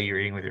 like, let's say you're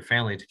eating with your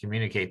family, to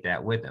communicate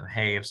that with them.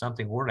 Hey, if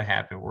something were to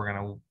happen, we're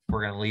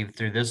gonna leave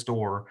through this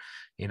door,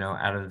 you know,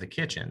 out of the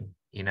kitchen,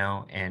 you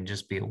know, and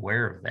just be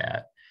aware of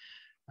that.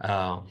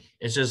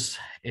 It's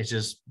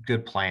just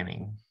good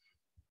planning.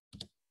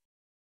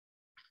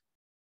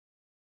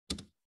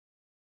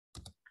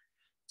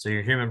 So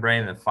your human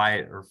brain, the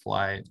fight or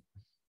flight,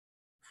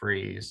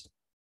 freeze.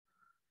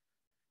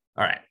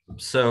 All right,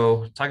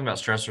 so talking about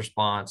stress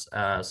response,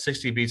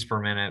 60 beats per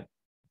minute,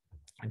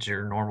 it's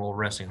your normal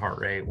resting heart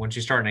rate. Once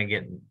you start to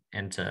get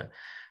into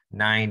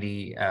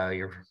 90,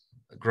 your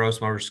gross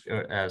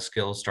motor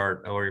skills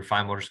start, or your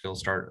fine motor skills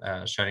start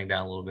shutting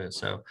down a little bit.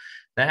 So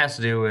that has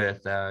to do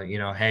with, you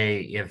know,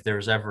 hey, if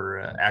there's ever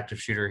an active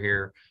shooter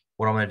here,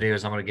 what I'm going to do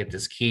is I'm going to get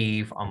this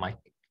key on my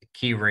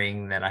key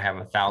ring that I have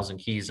 1,000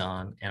 keys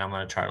on, and I'm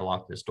going to try to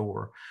lock this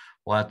door.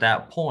 Well, at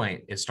that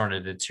point, it's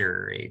starting to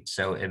deteriorate.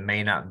 So it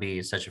may not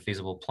be such a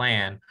feasible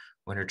plan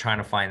when you're trying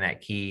to find that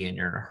key and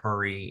you're in a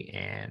hurry,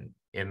 and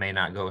it may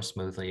not go as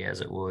smoothly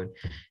as it would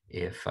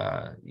if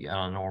on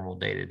a normal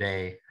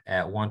day-to-day.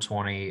 At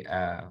 120,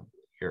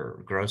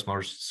 your gross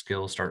motor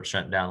skills start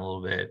shutting down a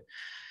little bit.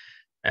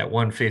 At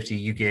 150,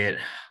 you get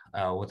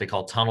what they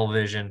call tunnel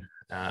vision.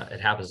 It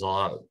happens a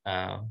lot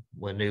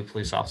with new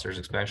police officers,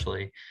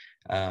 especially.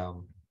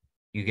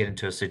 You get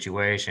into a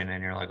situation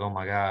and you're like, oh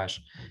my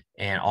gosh,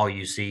 and all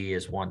you see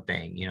is one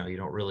thing. You know, you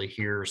don't really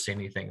hear or see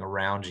anything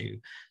around you.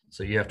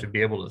 So you have to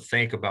be able to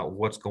think about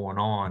what's going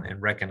on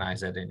and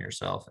recognize that in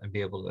yourself, and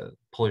be able to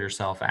pull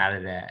yourself out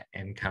of that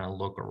and kind of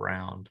look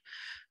around.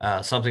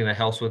 Something that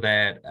helps with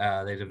that,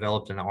 they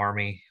developed in the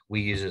Army,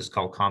 we use it, it's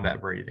called combat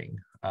breathing.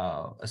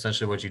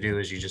 Essentially what you do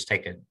is you just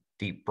take a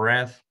deep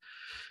breath,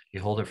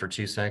 you hold it for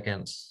 2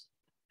 seconds,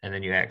 and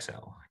then you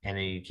exhale, and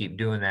then you keep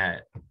doing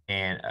that,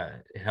 and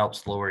it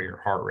helps lower your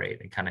heart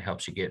rate and kind of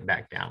helps you get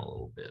back down a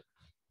little bit.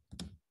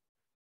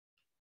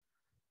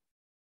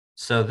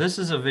 So this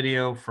is a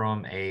video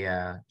from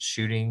a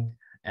shooting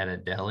at a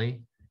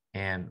deli,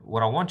 and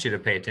what I want you to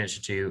pay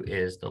attention to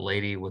is the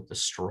lady with the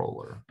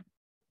stroller.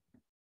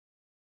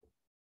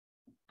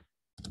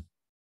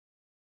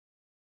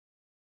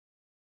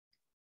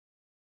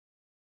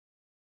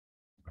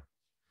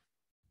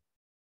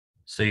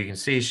 So you can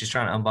see she's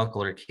trying to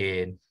unbuckle her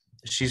kid.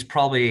 She's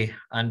probably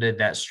undid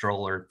that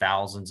stroller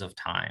thousands of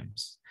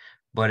times,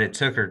 but it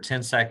took her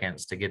 10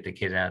 seconds to get the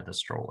kid out of the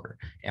stroller.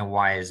 And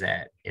why is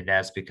that?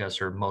 That's because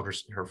her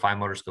fine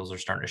motor skills are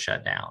starting to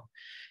shut down.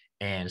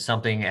 And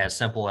something as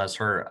simple as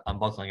her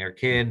unbuckling her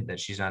kid that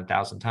she's done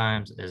 1,000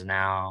 times is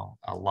now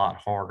a lot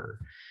harder.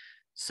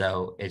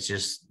 So it's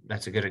just,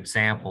 that's a good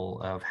example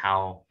of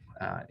how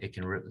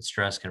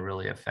stress can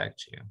really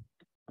affect you.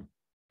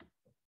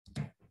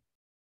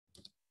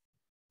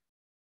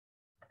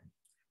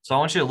 So I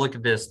want you to look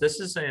at this. This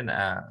is an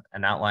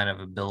outline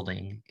of a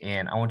building,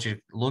 and I want you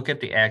to look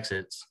at the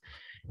exits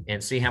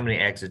and see how many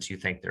exits you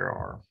think there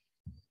are.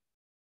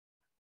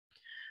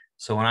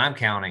 So when I'm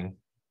counting,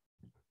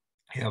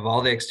 you have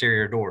all the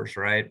exterior doors,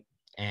 right?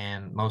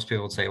 And most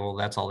people would say, well,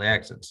 that's all the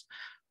exits.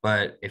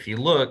 But if you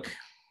look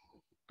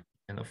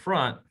in the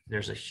front,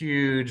 there's a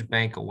huge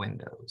bank of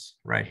windows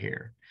right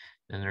here.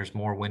 And there's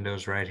more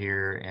windows right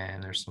here,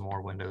 and there's some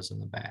more windows in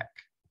the back.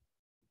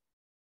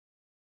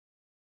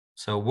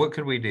 So what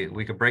could we do?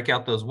 We could break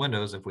out those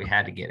windows if we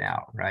had to get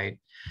out, right?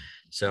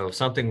 So if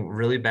something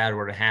really bad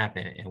were to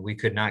happen and we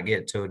could not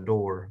get to a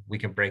door, we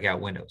can break out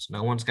windows.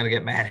 No one's going to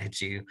get mad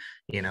at you.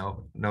 You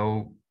know,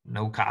 no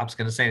no cop's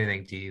going to say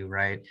anything to you,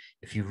 right?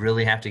 If you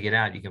really have to get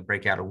out, you can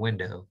break out a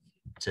window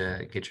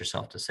to get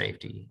yourself to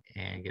safety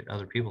and get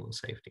other people to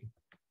safety.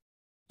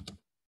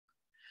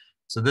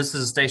 So this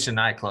is a station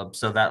nightclub.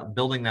 So that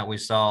building that we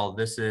saw,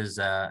 this is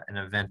an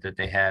event that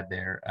they had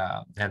there.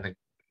 They had the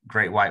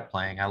Great White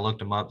playing. I looked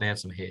them up. They had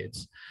some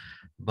hits,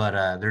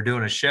 but they're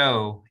doing a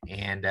show,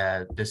 and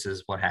this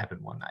is what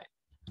happened one night.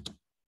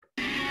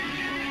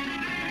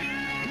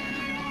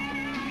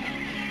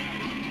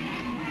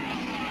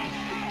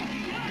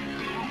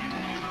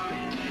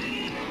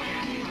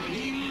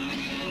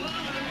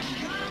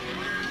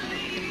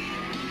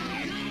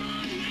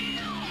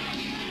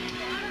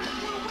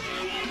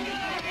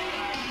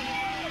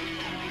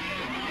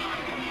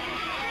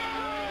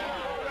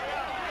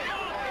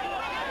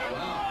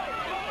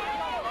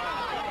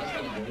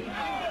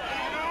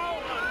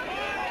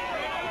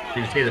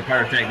 You can see the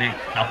pyrotechnics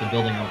out the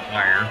building on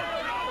fire.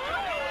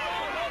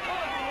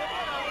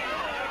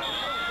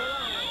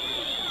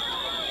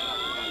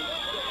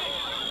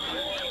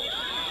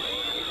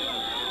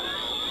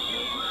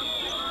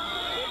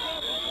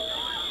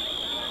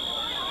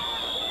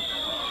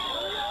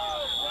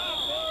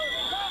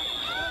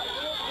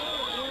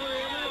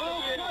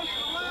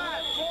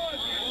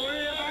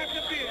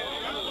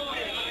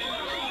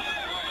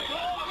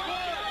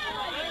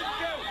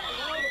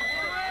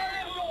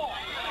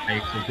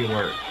 Basically, people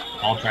are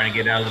all trying to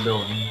get out of the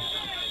building.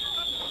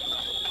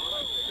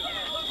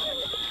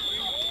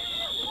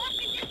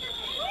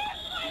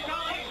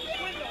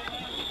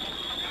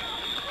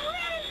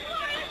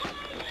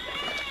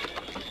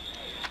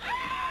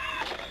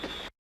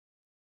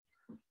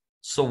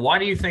 So why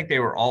do you think they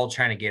were all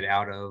trying to get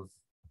out of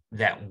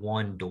that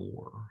one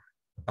door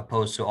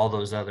opposed to all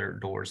those other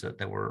doors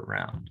that were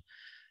around?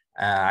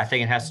 I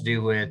think it has to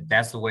do with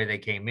that's the way they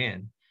came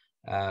in.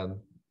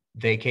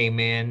 They came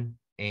in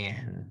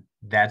and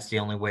that's the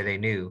only way they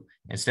knew.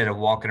 Instead of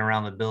walking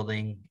around the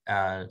building,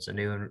 it's a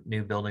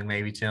new building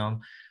maybe to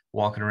them,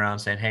 walking around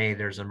saying, hey,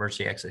 there's an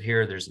emergency exit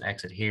here, there's an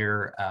exit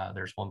here,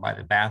 there's one by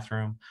the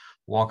bathroom,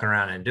 walking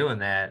around and doing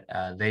that,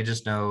 they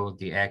just know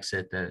the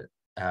exit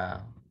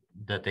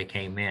that they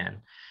came in.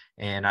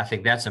 And I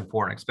think that's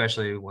important,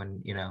 especially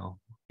when, you know,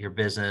 your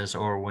business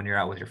or when you're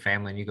out with your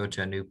family and you go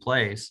to a new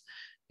place,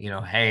 you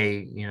know,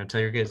 hey, you know, tell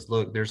your kids,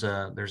 look, there's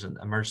an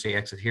emergency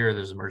exit here,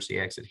 there's an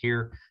emergency exit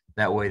here.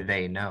 That way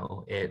they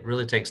know. It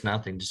really takes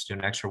nothing, just do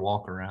an extra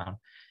walk around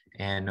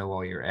and know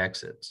all your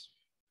exits.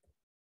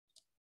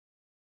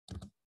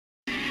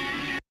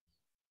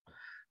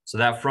 So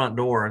that front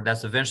door,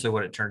 that's eventually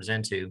what it turns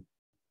into.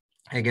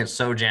 It gets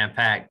so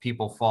jam-packed,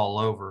 people fall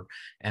over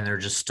and they're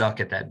just stuck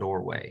at that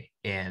doorway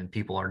and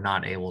people are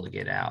not able to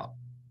get out.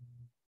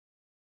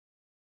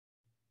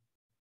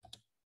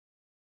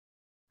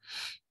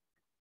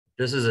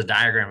 This is a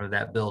diagram of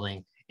that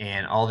building,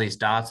 and all these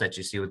dots that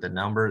you see with the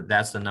number,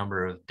 that's the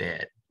number of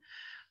dead.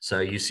 So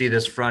you see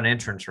this front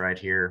entrance right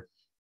here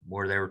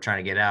where they were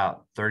trying to get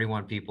out.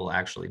 31 people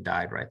actually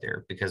died right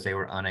there because they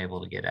were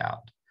unable to get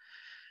out.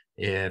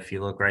 If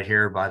you look right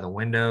here by the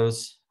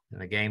windows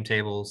and the game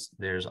tables,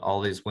 there's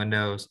all these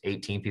windows.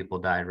 18 people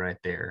died right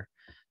there.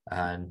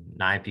 9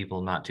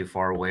 people not too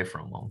far away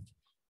from them.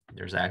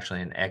 There's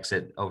actually an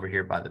exit over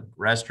here by the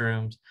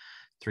restrooms.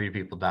 3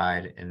 people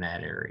died in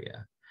that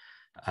area.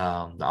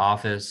 The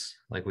office,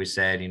 like we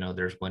said, you know,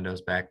 there's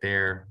windows back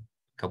there.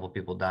 A couple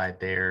people died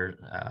there.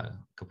 A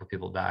couple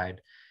people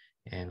died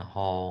in the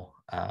hall.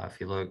 If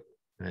you look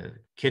in the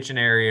kitchen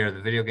area or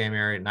the video game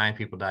area, 9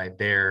 people died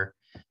there.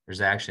 There's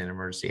actually an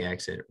emergency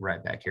exit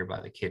right back here by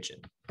the kitchen.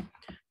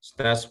 So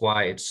that's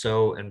why it's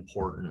so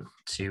important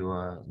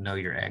to know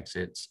your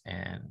exits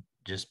and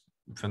just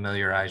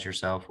familiarize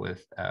yourself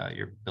with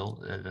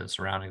the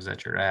surroundings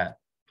that you're at.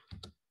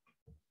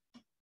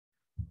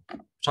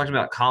 Talking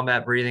about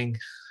combat breathing,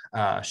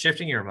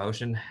 shifting your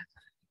emotion.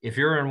 If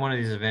you're in one of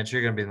these events,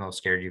 you're going to be the most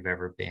scared you've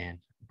ever been.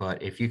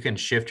 But if you can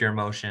shift your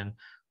emotion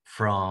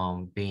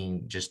from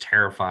being just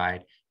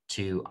terrified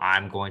to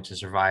I'm going to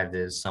survive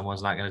this,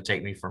 someone's not going to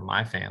take me from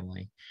my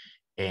family,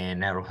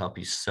 and that'll help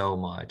you so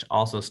much.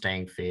 Also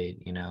staying fit,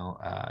 you know,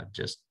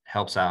 just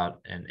helps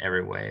out in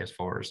every way as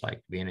far as like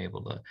being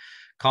able to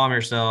calm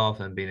yourself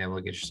and being able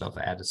to get yourself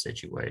out of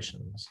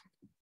situations.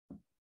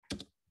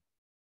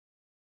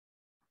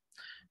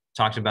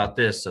 Talked about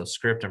this, so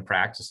script and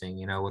practicing,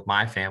 you know, with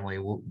my family,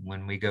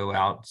 when we go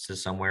out to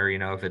somewhere, you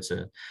know, if it's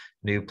a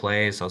new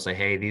place, I'll say,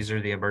 hey, these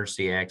are the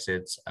emergency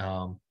exits.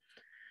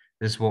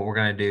 This is what we're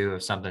going to do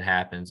if something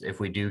happens. If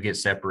we do get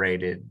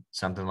separated,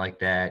 something like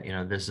that, you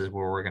know, this is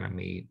where we're going to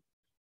meet.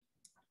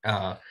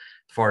 As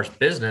far as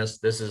business,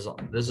 this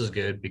is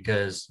good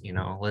because, you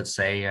know, let's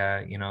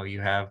say, you know, you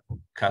have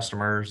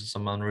customers,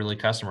 some unruly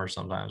customers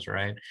sometimes,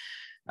 right?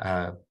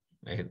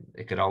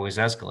 It could always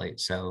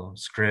escalate. So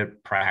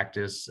script,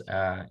 practice,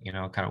 you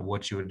know, kind of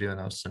what you would do in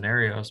those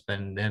scenarios. But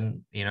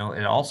then, you know,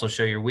 it also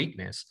show your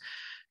weakness,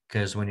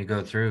 because when you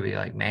go through, be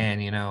like, man,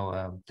 you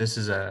know,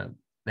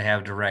 they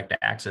have direct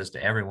access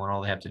to everyone.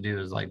 All they have to do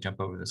is like jump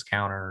over this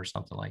counter or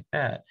something like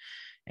that.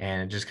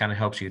 And it just kind of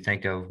helps you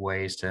think of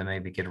ways to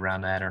maybe get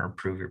around that or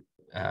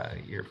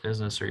your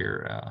business or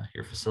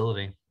your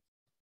facility.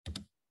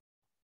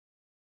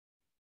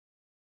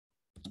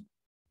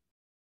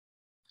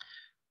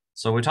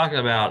 So we're talking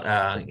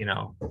about,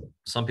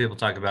 some people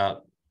talk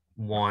about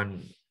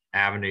one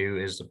avenue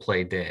is to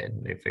play dead.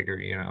 They figure,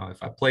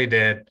 if I play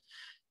dead,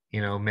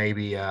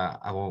 maybe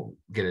I won't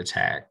get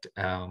attacked.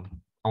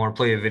 I want to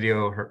play a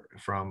video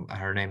from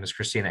her name is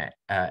Christina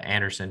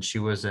Anderson. She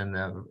was in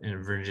the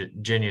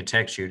Virginia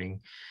Tech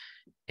shooting,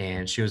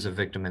 and she was a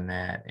victim in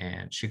that.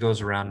 And she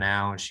goes around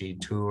now and she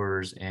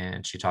tours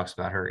and she talks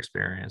about her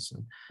experience.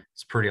 And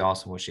it's pretty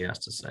awesome what she has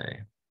to say.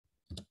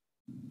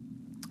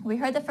 We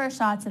heard the first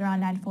shots at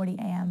around 9:40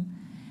 a.m.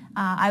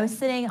 I was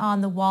sitting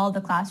on the wall of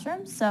the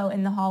classroom, so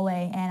in the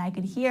hallway, and I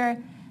could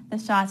hear the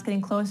shots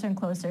getting closer and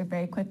closer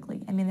very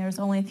quickly. I mean, there was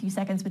only a few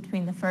seconds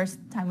between the first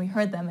time we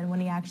heard them and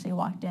when he actually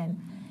walked in.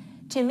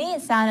 To me,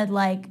 it sounded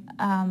like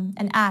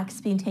an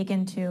axe being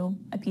taken to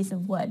a piece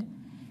of wood.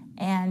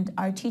 And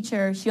our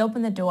teacher, she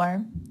opened the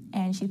door,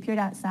 and she peered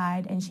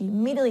outside, and she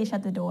immediately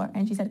shut the door,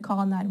 and she said,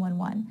 "Call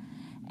 911."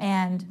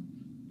 And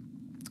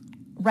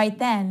right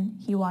then,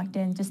 he walked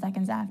in just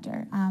seconds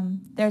after.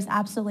 There's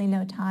absolutely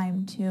no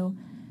time to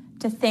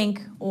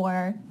think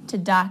or to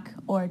duck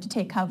or to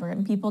take cover,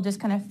 and people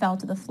just kind of fell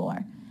to the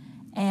floor.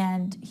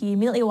 And he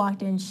immediately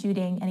walked in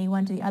shooting, and he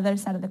went to the other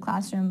side of the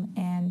classroom,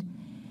 and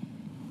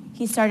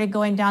he started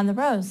going down the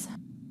rows.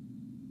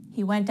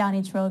 He went down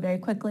each row very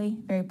quickly,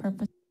 very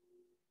purposefully.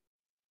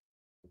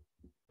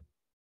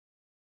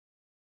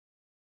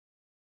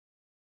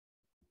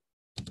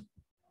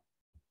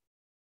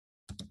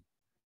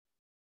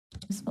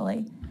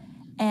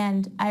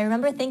 And I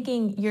remember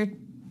thinking,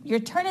 your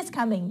turn is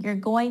coming. You're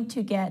going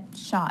to get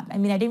shot. I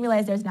mean, I didn't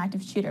realize there was an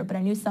active shooter, but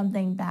I knew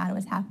something bad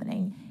was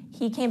happening.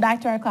 He came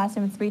back to our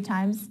classroom 3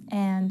 times,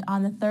 and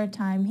on the 3rd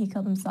time, he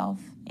killed himself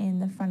in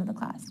the front of the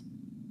class.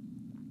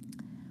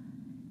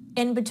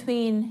 In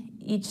between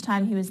each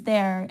time he was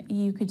there,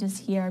 you could just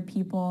hear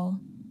people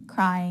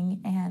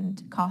crying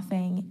and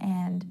coughing,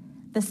 and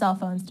the cell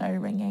phone started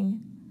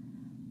ringing.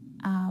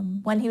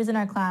 When he was in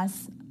our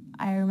class,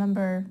 I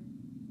remember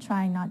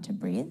trying not to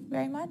breathe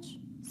very much,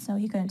 so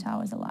he couldn't tell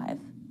I was alive.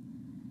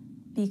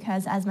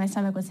 Because as my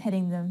stomach was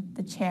hitting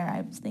the chair,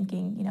 I was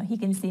thinking, he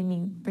can see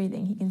me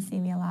breathing, he can see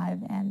me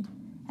alive, and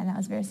that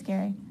was very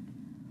scary.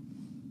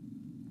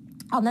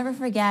 I'll never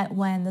forget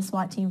when the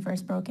SWAT team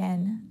first broke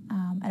in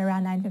at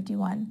around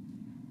 9:51.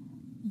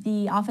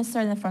 The officer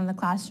in the front of the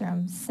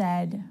classroom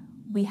said,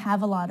 "We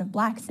have a lot of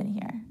blacks in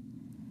here."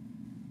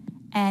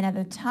 And at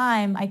the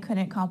time, I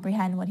couldn't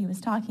comprehend what he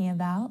was talking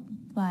about,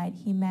 but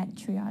he meant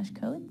triage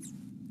codes.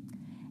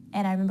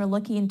 And I remember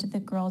looking into the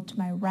girl to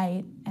my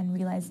right and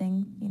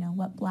realizing,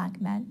 what black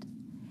meant.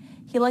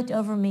 He looked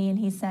over me and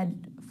he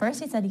said,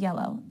 first he said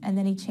yellow, and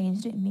then he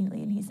changed it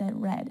immediately and he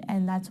said red.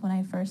 And that's when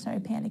I first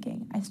started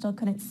panicking. I still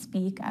couldn't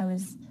speak. I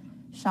was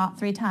shot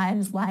 3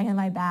 times, lying on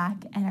my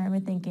back. And I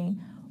remember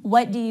thinking,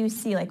 what do you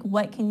see? Like,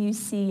 what can you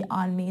see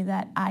on me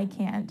that I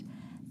can't,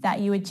 that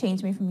you would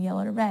change me from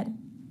yellow to red?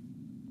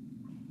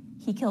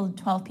 He killed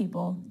 12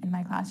 people in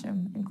my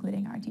classroom,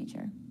 including our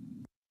teacher.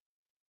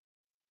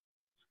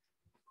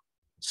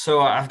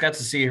 So I've got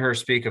to see her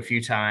speak a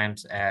few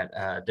times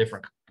at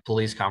different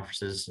police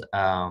conferences,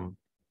 and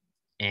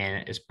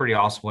it's pretty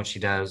awesome what she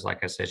does.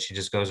 Like I said, she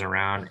just goes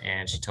around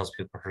and she tells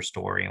people her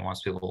story and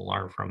wants people to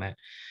learn from it.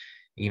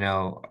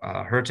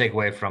 Her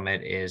takeaway from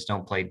it is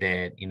don't play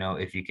dead.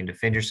 If you can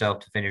defend yourself,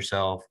 defend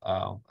yourself.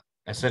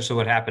 Essentially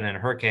what happened in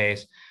her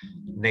case,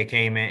 they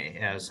came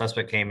in, a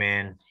suspect came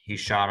in, he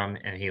shot him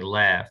and he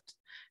left.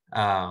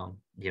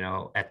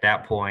 At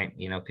that point,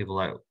 people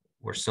that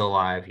were still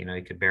alive,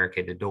 you could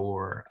barricade the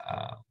door,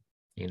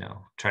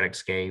 try to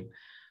escape,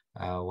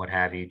 what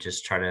have you,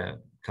 just try to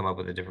come up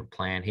with a different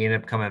plan. He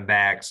ended up coming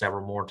back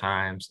several more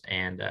times,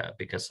 and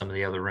because some of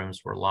the other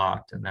rooms were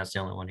locked, and that's the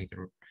only one he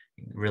could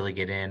really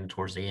get in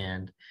towards the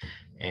end,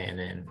 and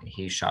then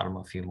he shot him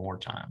a few more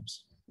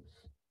times.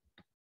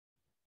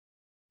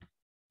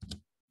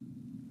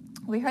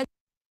 We heard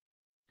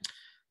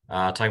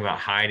talking about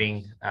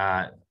hiding,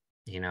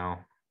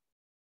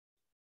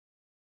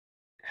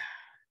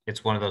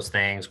 it's one of those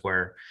things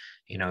where,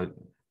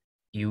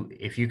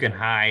 if you can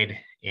hide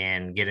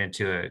and get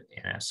into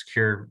a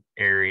secure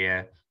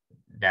area,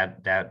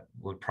 that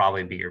would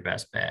probably be your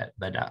best bet.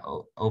 But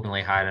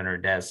openly hide under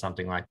a desk,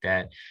 something like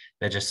that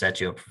just sets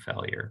you up for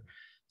failure.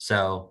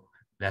 So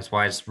that's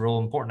why it's real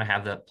important to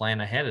have that plan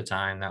ahead of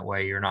time. That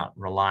way you're not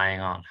relying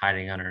on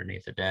hiding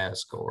underneath a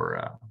desk or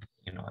a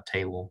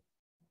table.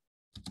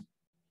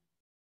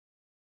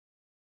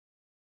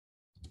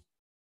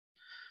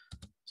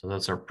 So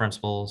that's our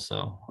principle.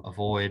 So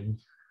avoid,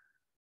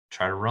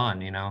 try to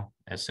run,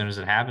 as soon as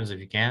it happens, if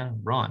you can,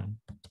 run.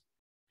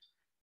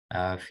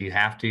 If you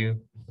have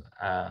to,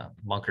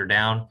 bunker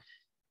down,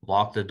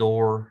 lock the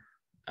door,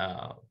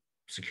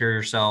 secure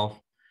yourself.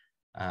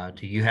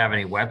 Do you have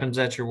any weapons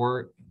at your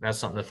work? That's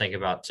something to think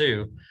about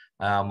too.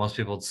 Most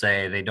people would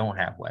say they don't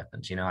have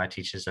weapons. I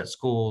teach this at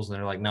schools and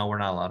they're like, no, we're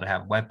not allowed to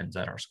have weapons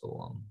at our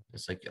school.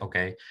 It's like,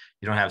 okay,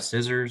 you don't have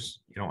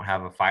scissors, you don't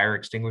have a fire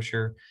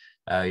extinguisher.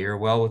 you're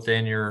well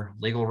within your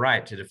legal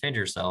right to defend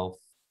yourself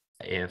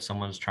if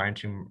someone's trying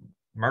to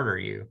murder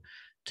you,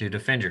 to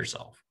defend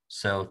yourself.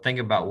 So think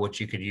about what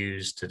you could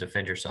use to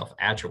defend yourself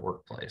at your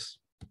workplace.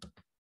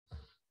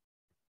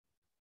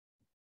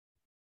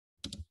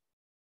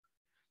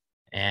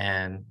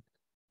 And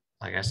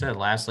like I said,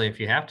 lastly, if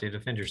you have to,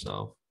 defend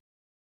yourself.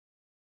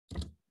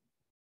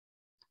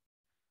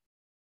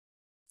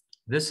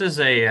 This is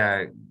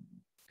a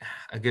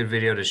good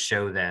video to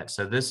show that.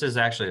 So this is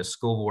actually a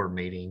school board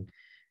meeting,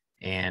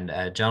 and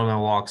a gentleman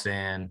walks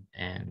in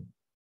and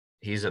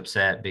he's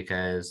upset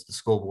because the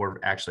school board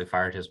actually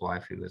fired his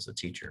wife, who was a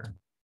teacher.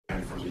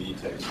 And from the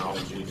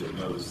technology to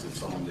notice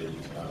it's on the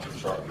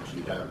chart that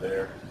you have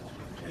there,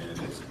 and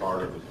it's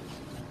part of the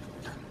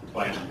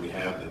plan that we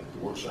have, that the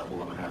workshop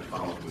we're going to have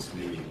following this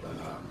meeting, but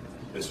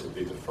this will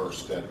be the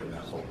first step in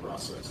that whole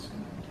process.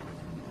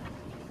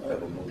 I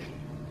have a motion.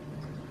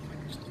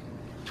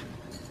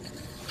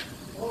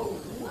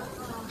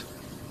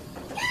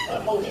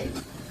 A motion.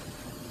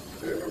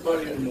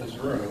 Everybody in this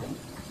room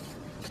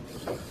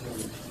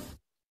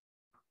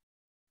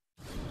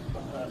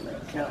behind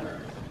that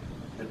counter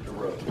hit the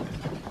road.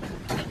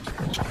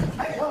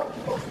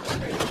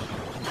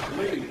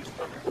 Please,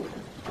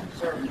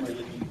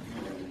 certainly,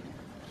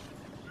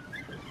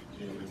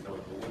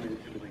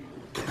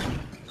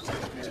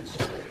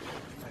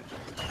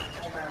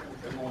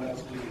 everyone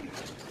else leave.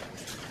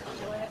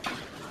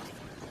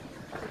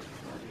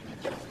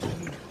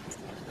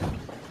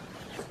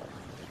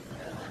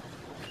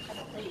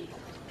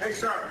 Hey,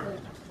 sir.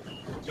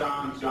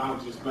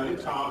 John, just let him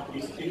talk.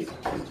 He's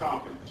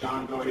talking.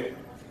 John, go ahead.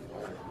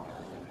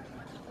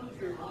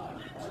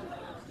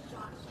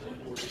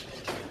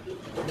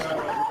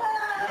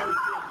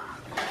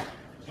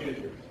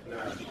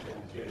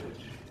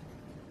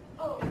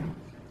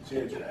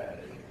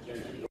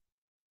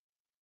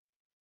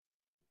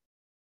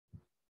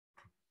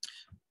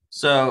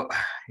 So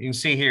you can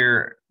see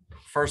here,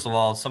 first of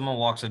all, someone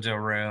walks into a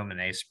room and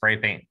they spray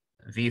paint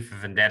V for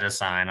Vendetta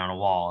sign on a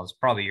wall. It's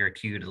probably your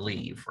cue to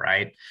leave,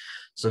 right?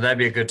 So that'd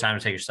be a good time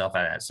to take yourself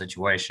out of that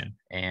situation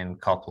and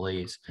call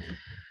police.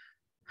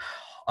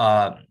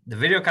 The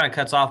video kind of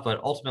cuts off, but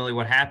ultimately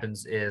what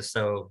happens is,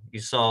 so you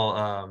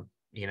saw,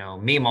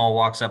 Meemaw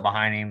walks up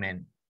behind him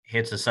and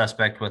hits a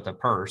suspect with a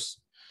purse,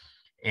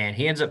 and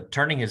he ends up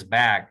turning his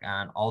back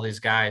on all these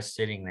guys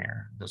sitting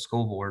there, the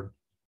school board.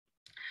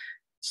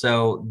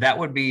 So that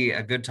would be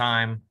a good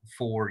time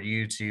for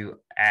you to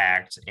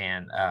act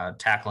and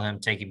tackle him,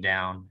 take him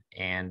down,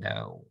 and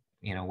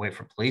wait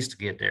for police to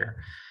get there.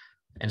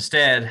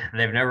 Instead,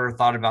 they've never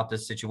thought about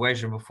this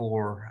situation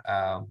before.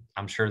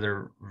 I'm sure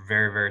they're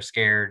very, very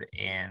scared,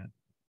 and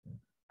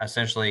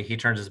essentially he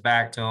turns his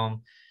back to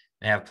them.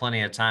 They have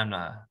plenty of time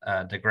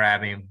to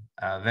grab him.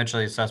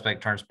 Eventually, the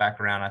suspect turns back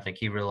around. I think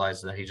he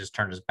realizes that he just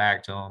turned his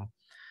back to him.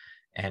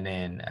 And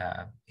then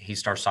he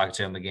starts talking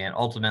to him again.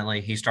 Ultimately,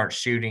 he starts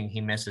shooting.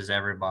 He misses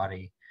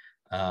everybody.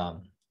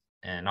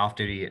 And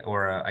off-duty,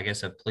 or I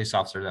guess a police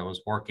officer that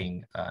was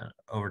working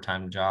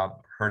overtime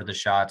job, heard the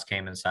shots,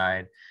 came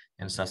inside,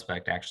 and the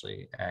suspect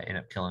actually ended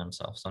up killing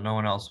himself. So no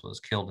one else was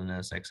killed in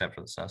this except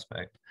for the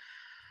suspect.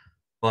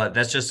 But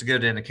that's just a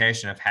good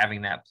indication of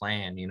having that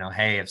plan.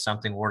 Hey, if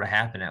something were to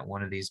happen at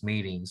one of these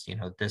meetings,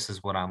 this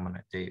is what I'm going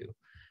to do.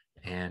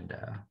 And,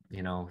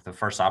 the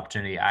first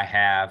opportunity I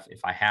have, if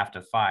I have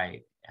to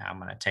fight, I'm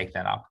going to take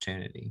that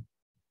opportunity.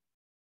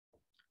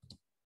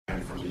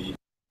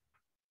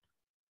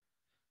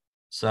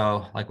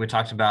 So like we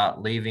talked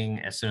about, leaving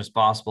as soon as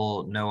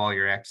possible, know all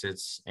your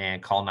exits,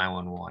 and call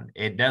 911.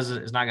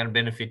 It's not going to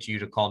benefit you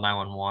to call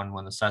 911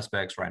 when the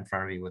suspect's right in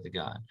front of you with a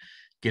gun.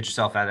 Get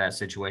yourself out of that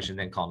situation,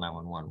 then call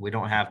 911. We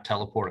don't have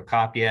teleport a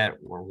cop yet.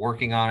 We're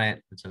working on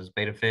it. It's in its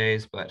beta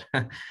phase, but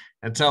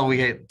until we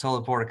get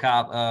teleport a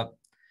cop up,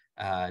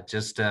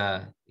 just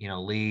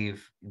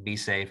leave, be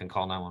safe, and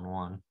call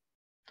 911.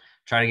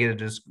 Try to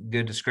get a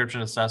good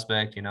description of the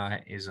suspect.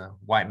 He's a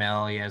white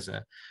male. He's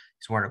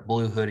wearing a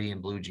blue hoodie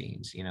and blue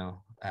jeans.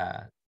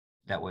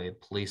 That way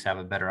police have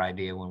a better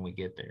idea when we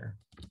get there.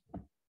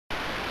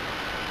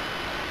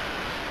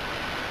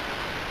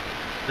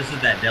 This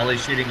is that deli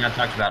shooting I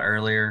talked about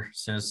earlier. As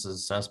soon as the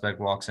suspect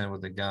walks in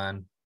with a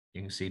gun,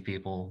 you can see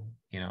people,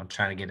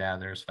 trying to get out of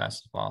there as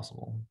fast as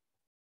possible.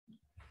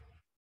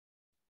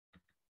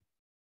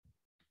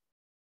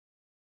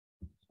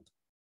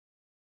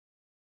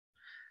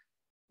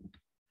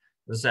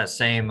 This is that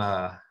same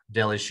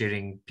deli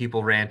shooting.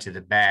 People ran to the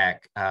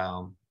back,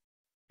 and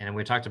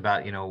we talked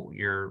about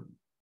your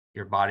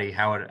body,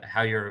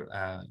 how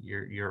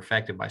you're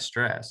affected by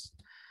stress.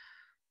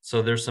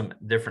 So there's some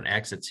different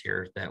exits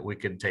here that we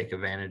could take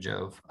advantage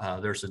of.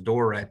 There's a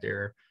door right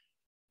there.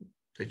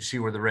 You see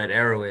where the red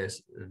arrow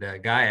is. The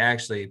guy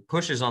actually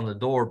pushes on the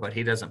door, but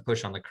he doesn't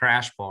push on the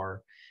crash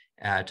bar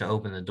to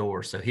open the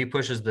door. So he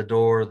pushes the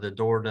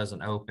door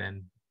doesn't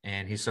open,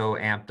 and he's so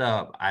amped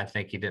up, I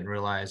think he didn't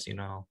realize,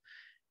 oh,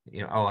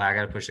 I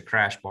got to push the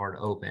crash bar to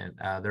open.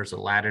 There's a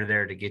ladder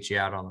there to get you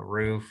out on the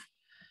roof.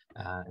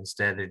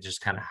 Instead, they're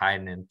just kind of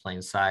hiding in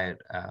plain sight.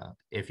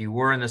 If you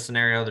were in this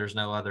scenario, there's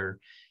no other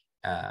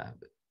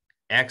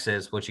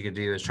exits, what you could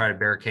do is try to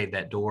barricade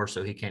that door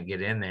so he can't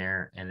get in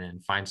there, and then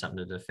find something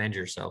to defend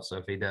yourself. So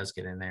if he does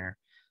get in there,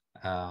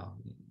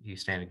 you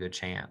stand a good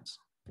chance.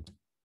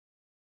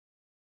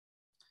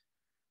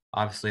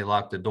 Obviously,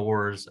 lock the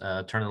doors,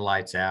 turn the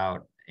lights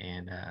out,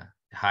 and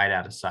hide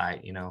out of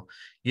sight. You know,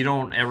 you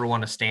don't ever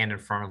want to stand in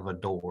front of a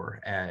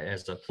door.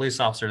 As a police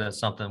officer, that's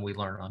something we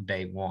learned on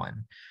day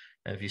one.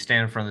 If you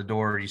stand in front of the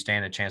door, you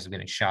stand a chance of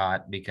getting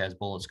shot because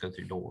bullets go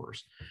through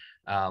doors.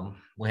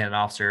 We had an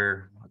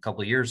officer a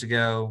couple of years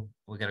ago.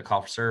 We got a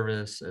call for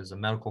service. As a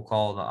medical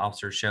call, the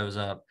officer shows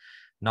up,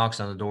 knocks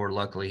on the door.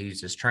 Luckily, he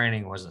used his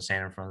training, wasn't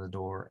standing in front of the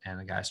door, and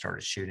the guy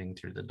started shooting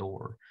through the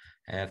door.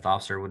 And if the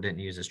officer didn't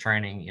use his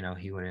training, you know,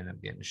 he would end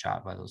up getting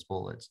shot by those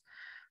bullets.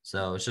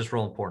 So it's just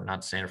real important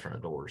not to stand in front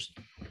of doors.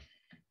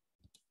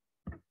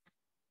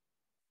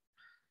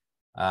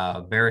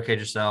 Barricade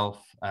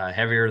yourself.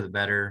 Heavier the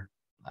better.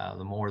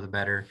 The more the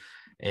better.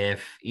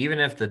 Even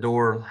if the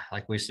door,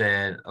 like we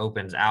said,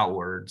 opens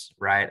outwards,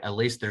 right, at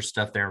least there's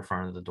stuff there in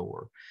front of the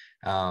door.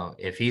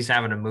 If he's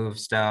having to move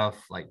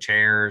stuff like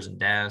chairs and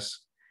desks,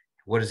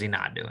 what is he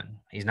not doing?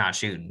 He's not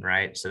shooting,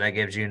 right? So that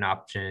gives you an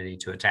opportunity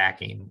to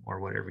attack him or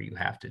whatever you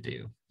have to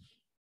do.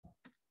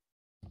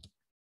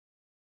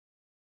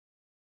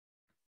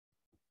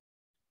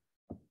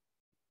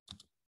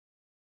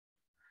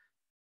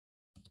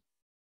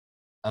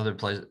 Other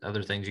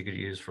things you could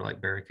use for like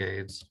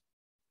barricades.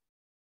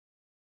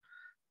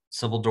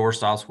 Simple door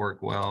stops work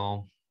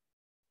well.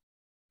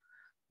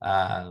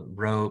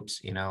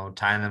 Ropes, you know,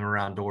 tying them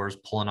around doors,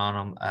 pulling on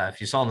them. If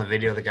you saw in the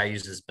video, the guy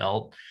used his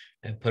belt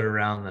and put it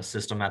around the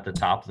system at the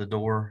top of the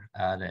door,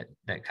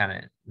 that kind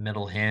of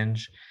middle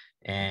hinge.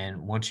 And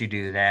once you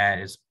do that,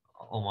 it's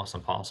almost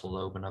impossible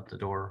to open up the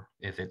door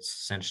if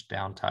it's cinched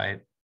down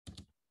tight.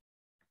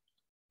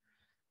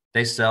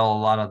 They sell a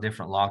lot of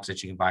different locks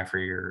that you can buy for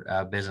your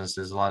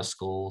businesses. A lot of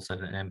schools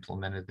have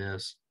implemented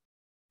this.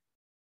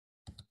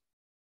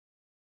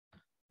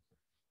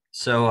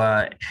 So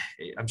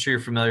I'm sure you're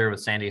familiar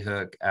with Sandy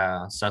Hook.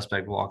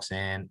 Suspect walks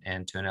in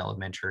into an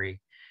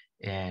elementary,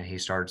 and he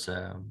starts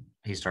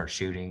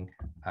shooting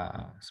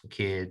some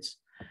kids.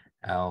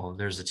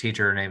 There's a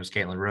teacher, her name is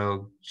Caitlin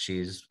Rogue.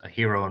 She's a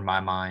hero in my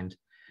mind,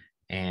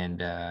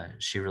 and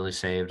she really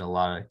saved a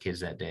lot of kids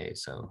that day.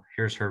 So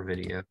here's her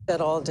video.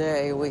 All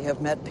day we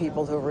have met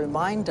people who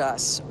remind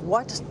us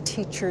what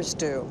teachers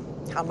do,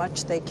 how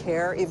much they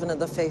care, even in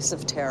the face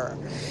of terror.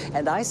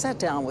 And I sat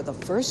down with a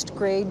first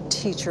grade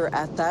teacher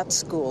at that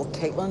school,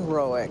 Caitlin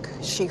Roeg.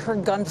 She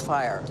heard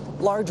gunfire,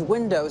 large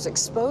windows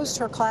exposed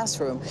her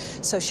classroom,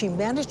 so she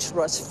managed to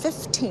rush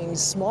 15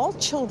 small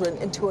children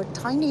into a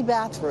tiny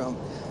bathroom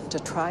to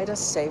try to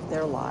save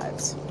their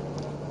lives.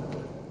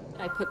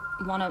 I put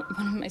one of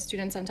my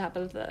students on top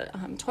of the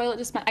toilet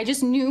dispenser. I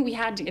just knew we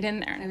had to get in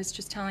there, and I was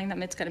just telling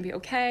them it's going to be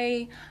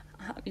okay.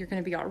 You're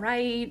going to be all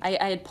right. I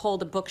had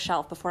pulled a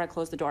bookshelf before I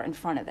closed the door in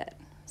front of it,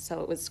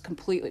 so it was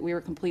we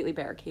were completely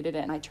barricaded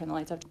in. I turned the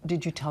lights off.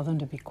 Did you tell them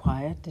to be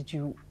quiet? Did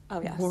you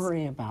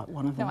worry about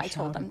one of them? No, I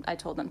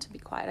told them to be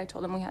quiet. I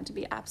told them we had to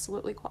be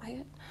absolutely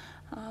quiet.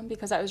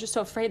 Because I was just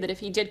so afraid that if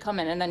he did come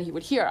in and then he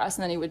would hear us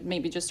and then he would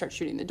maybe just start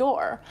shooting the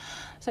door.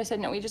 So I said,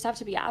 no, we just have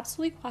to be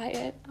absolutely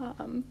quiet.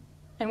 And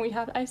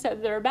I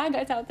said, there are bad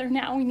guys out there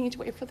now. We need to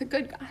wait for the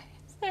good guys.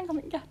 They're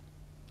coming again.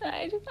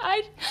 I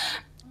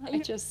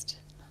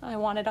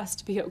wanted us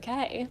to be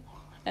okay.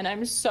 And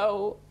I'm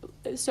so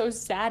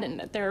saddened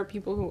that there are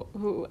people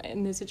who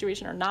in this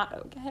situation are not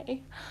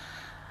okay.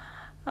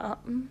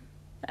 And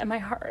my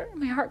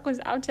heart goes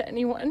out to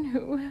anyone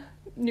who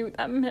knew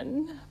them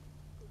and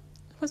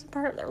was a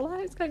part of their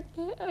lives.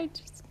 I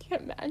just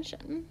can't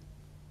imagine.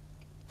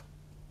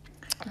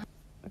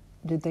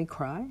 Did they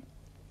cry?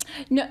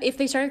 No, if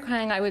they started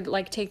crying, I would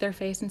like take their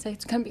face and say,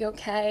 it's gonna be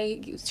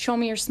okay. Show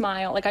me your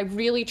smile. Like I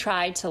really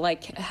tried to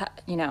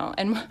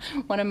and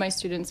one of my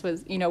students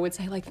was, would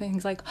say like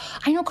things like,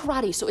 I know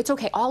karate, so it's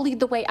okay. I'll lead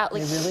the way out.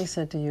 Like, they really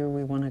said to you,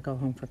 we want to go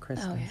home for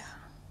Christmas.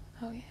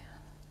 Oh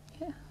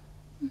yeah.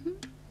 Mm-hmm.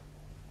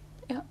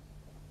 Yeah.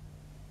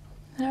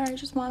 Or I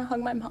just want to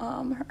hug my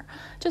mom, or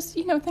just,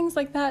 things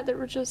like that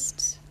were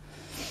just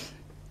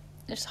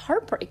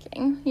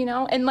heartbreaking,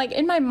 and like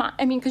in my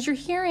mind, because you're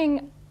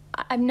hearing,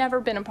 I've never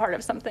been a part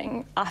of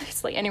something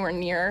obviously anywhere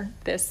near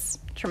this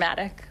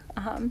traumatic.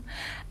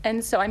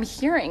 And so I'm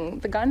hearing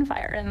the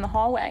gunfire in the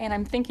hallway and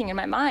I'm thinking in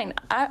my mind,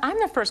 I'm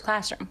the first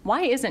classroom.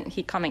 Why isn't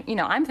he coming?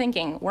 I'm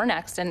thinking we're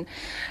next. And,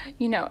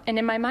 and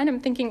in my mind, I'm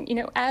thinking,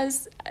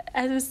 as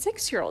a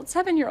 6-year-old,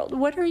 7-year-old,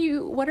 what are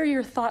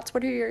your thoughts?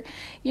 What are your,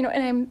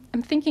 and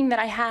I'm thinking that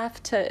I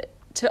have to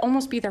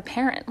almost be their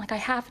parent. Like I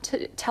have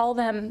to tell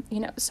them,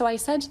 so I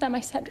said to them,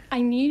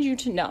 I need you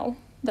to know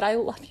that I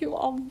love you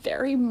all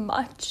very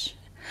much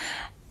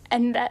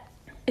and that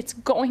it's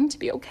going to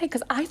be okay,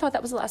 because I thought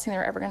that was the last thing they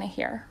were ever going to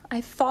hear. I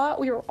thought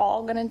we were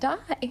all going to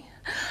die.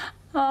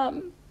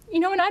 And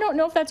I don't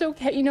know if that's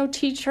okay,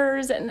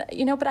 teachers and,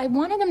 but I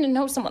wanted them to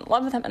know someone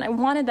loved them, and I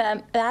wanted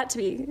that to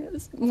be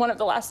one of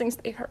the last things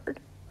they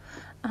heard.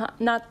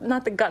 Not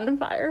the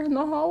gunfire in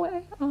the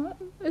hallway.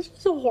 It's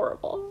just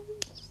horrible.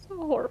 It's so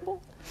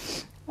horrible.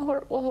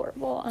 Horrible.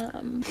 horrible.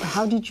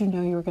 How did you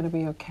know you were going to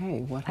be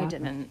okay? What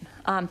happened?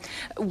 I didn't.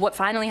 What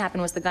finally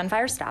happened was the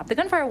gunfire stopped. The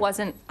gunfire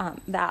wasn't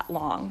that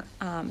long,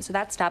 so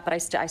that stopped, but I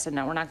said,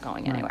 no, we're not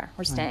going anywhere.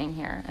 We're staying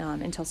here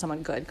until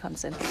someone good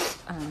comes in,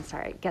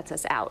 gets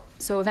us out.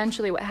 So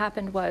eventually what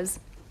happened was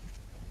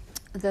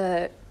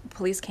the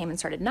police came and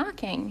started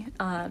knocking,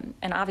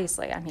 and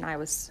obviously, I mean, I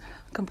was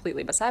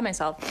completely beside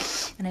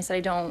myself, and I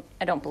said,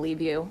 I don't believe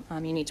you.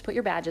 You need to put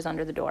your badges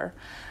under the door.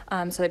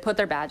 So they put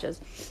their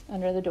badges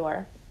under the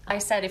door. I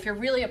said, if you're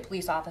really a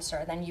police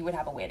officer, then you would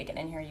have a way to get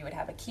in here. You would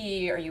have a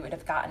key, or you would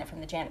have gotten it from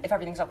the janitor. If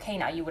everything's okay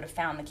now, you would have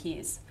found the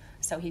keys.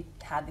 So he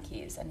had the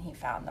keys, and he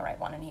found the right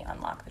one, and he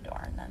unlocked the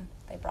door, and then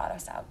they brought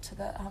us out to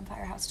the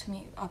firehouse to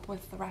meet up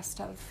with the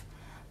rest of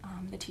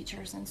the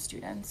teachers and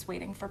students,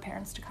 waiting for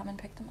parents to come and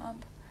pick them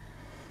up.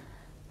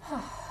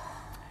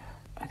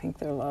 I think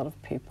there are a lot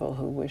of people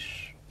who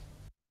wish.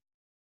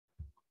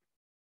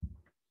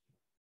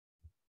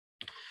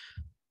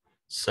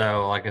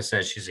 So, like I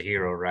said, she's a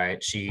hero,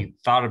 right? She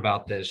thought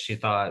about this. She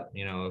thought,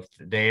 you know, if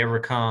the day ever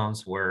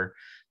comes where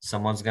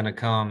someone's going to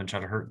come and try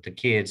to hurt the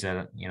kids,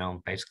 that, you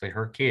know, basically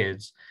her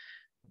kids,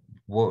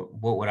 what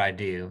would I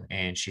do?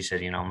 And she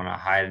said, you know, I'm going to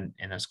hide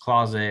in this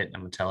closet.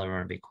 I'm going to tell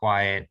everyone to be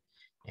quiet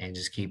and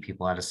just keep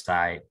people out of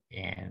sight.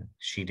 And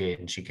she did,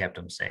 and she kept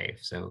them safe.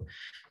 So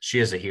she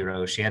is a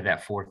hero. She had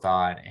that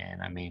forethought.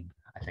 And I mean,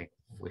 I think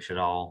we should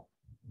all,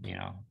 you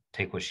know,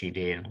 take what she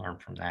did and learn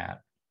from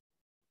that.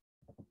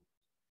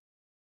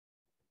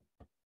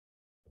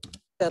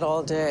 That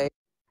all day.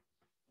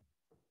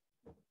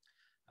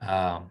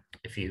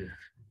 If you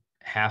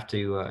have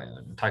to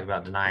talk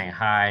about denying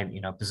hide, you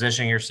know,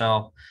 positioning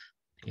yourself,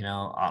 you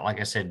know, like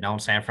I said,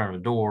 don't stand in front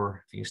of the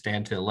door. If you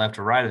stand to the left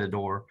or right of the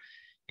door,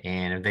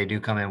 and if they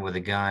do come in with a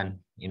gun,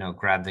 you know,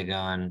 grab the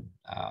gun,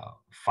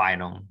 fight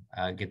them,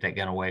 get that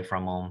gun away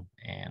from them,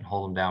 and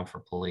hold them down for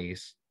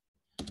police.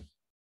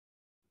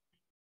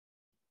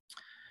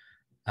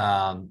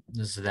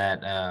 This is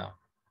that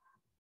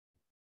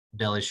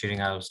deli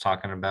shooting I was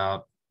talking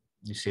about.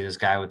 You see this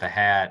guy with a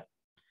hat.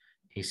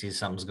 He sees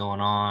something's going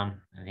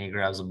on, and he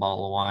grabs a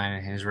bottle of wine,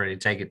 and he's ready to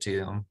take it to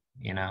them.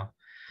 You know,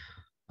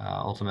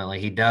 ultimately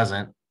he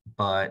doesn't,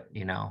 but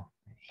you know,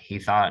 he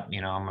thought,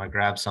 you know, I'm going to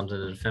grab something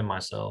to defend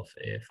myself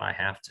if I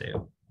have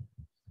to.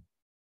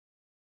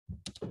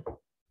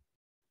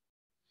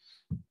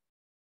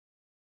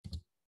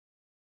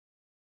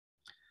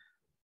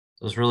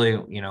 So it's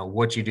really, you know,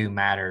 what you do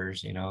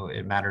matters. You know,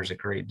 it matters a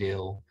great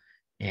deal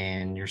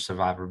in your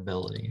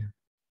survivability.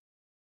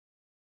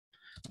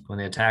 When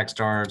the attack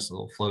starts, a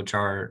little flow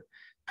chart,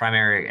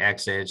 primary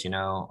exits, you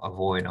know,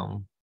 avoid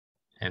them.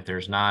 If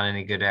there's not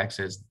any good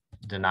exits,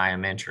 deny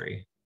them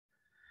entry.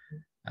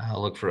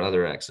 Look for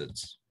other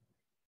exits.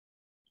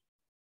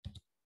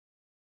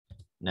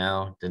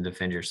 No, then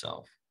defend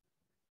yourself.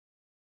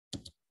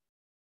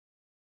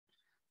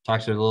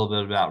 Talked to you a little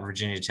bit about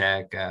Virginia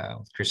Tech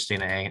with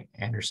Christina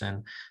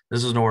Anderson.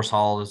 This is Norris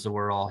Hall. This is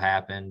where it all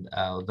happened.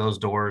 Those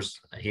doors,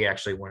 he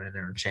actually went in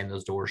there and chained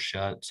those doors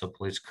shut so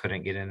police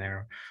couldn't get in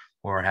there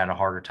or had a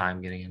harder time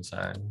getting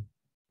inside.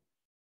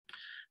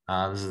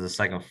 This is the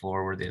second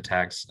floor where the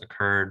attacks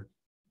occurred.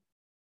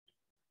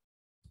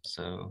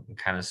 So you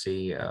can kind of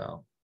see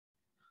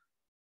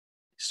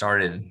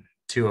started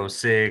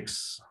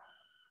 206,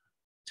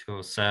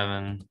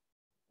 207.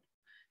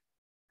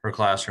 Her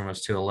classroom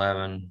was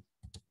 211.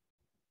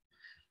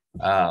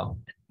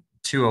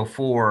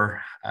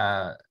 204,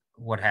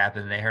 what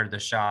happened? They heard the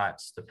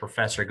shots. The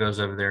professor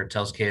goes over there,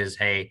 tells kids,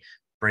 hey,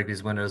 break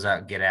these windows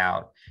out, get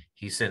out.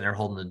 He's sitting there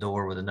holding the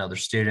door with another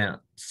student.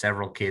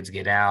 Several kids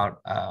get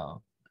out.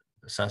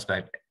 The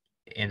suspect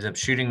ends up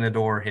shooting the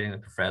door, hitting the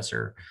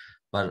professor,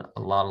 but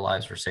a lot of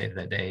lives were saved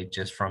that day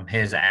just from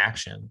his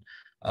action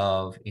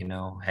of, you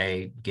know,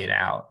 hey, get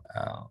out.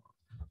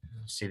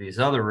 See these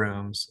other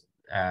rooms,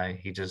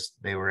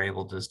 they were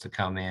able just to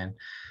come in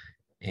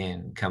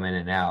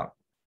and out.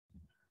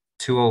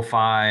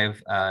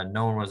 205,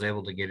 no one was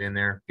able to get in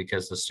there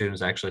because the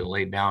students actually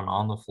laid down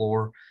on the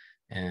floor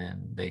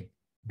and they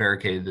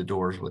barricaded the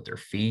doors with their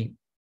feet,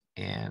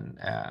 and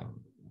the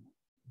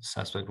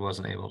suspect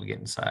wasn't able to get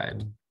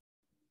inside.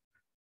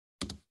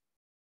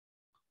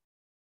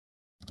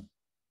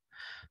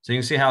 So you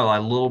can see how a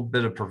little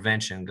bit of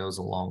prevention goes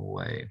a long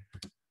way.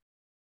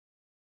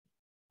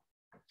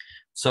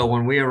 So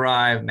when we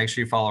arrive, make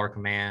sure you follow our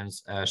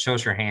commands, show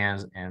us your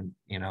hands, and,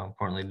 you know,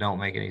 importantly, don't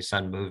make any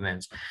sudden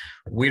movements.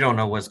 We don't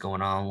know what's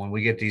going on. When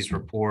we get these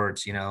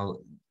reports, you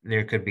know,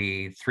 there could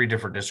be 3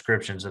 different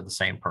descriptions of the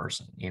same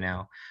person, you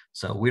know,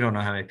 so we don't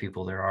know how many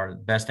people there are. The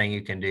best thing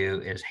you can do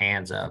is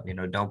hands up. You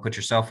know, don't put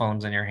your cell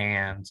phones in your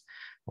hands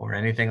or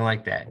anything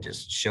like that.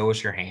 Just show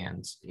us your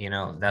hands. You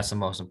know, that's the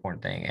most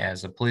important thing.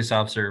 As a police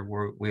officer,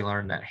 we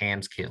learned that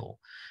hands kill.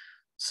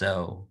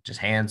 So just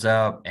hands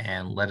up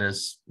and let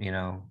us, you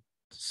know,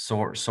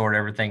 sort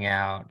everything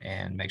out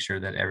and make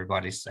sure that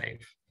everybody's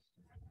safe.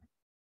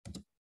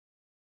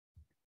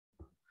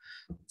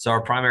 So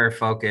our primary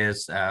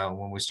focus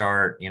when we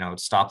start, you know,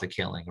 stop the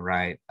killing,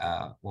 right?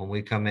 When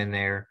we come in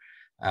there,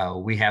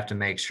 we have to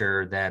make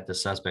sure that the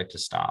suspect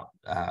is stopped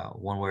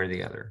one way or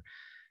the other.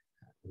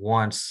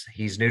 Once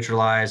he's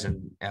neutralized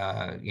and,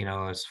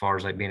 as far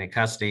as like being in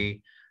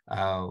custody,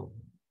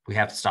 we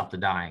have to stop the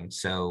dying.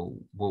 So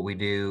what we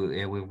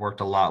do, we've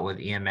worked a lot with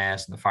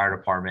EMS and the fire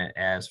department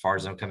as far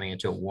as them coming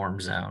into a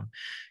warm zone.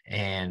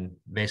 And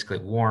basically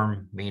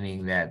warm,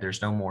 meaning that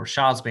there's no more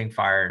shots being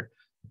fired,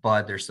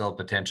 but there's still a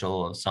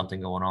potential of something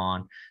going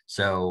on.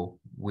 So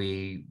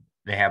they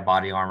have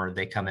body armor,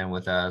 they come in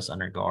with us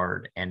under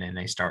guard, and then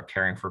they start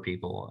caring for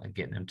people and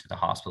getting them to the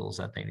hospitals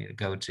that they need to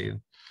go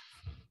to.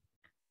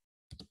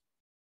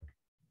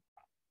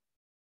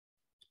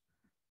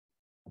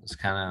 It's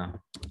kind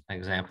of an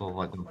example of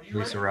like when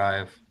police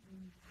arrive.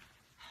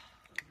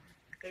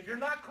 If you're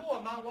not cool,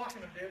 I'm not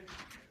walking them, dude.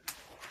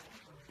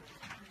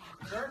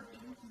 Sir?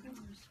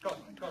 Go.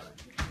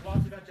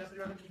 Walk to that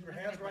deputy, right? Keep your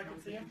hands where I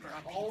can see him.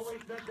 All the way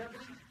to that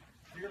deputy.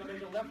 You're going to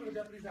make the left of the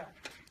deputy's out.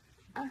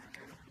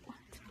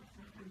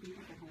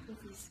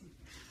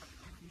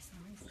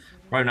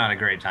 Probably not a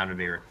great time to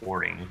be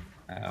recording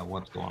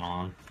what's going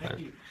on, but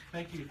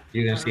Thank you.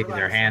 you can see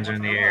their hands are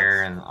in the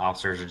air and the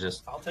officers are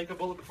just I'll take a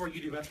bullet before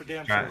you do. That's for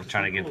damn trying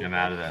sure. to get them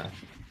out of the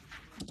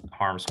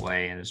harm's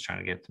way and just trying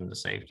to get them to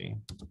safety.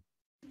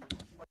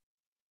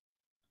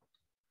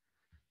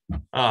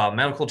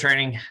 Medical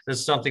training, this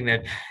is something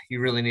that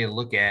you really need to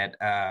look at.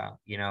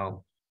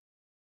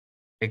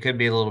 It could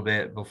be a little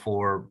bit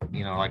before,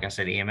 like I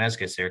said, EMS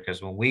gets there,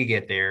 because when we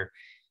get there,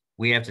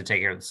 we have to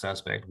take care of the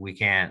suspect. We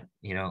can't,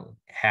 we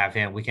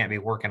can't be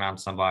working on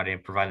somebody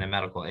and providing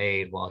medical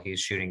aid while he's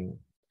shooting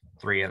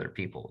 3 other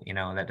people.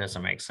 That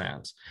doesn't make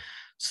sense.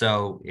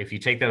 So if you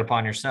take that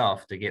upon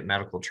yourself to get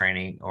medical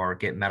training or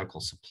get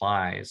medical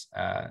supplies,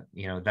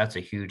 that's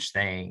a huge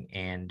thing,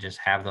 and just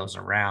have those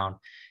around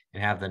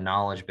and have the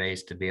knowledge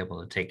base to be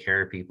able to take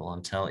care of people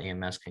until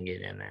EMS can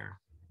get in there.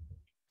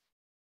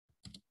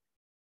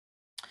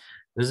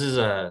 This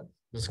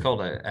is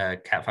called a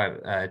Cat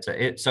 5.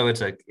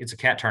 It's a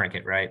cat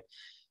tourniquet, right?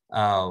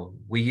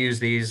 We use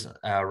these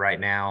right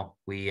now.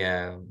 We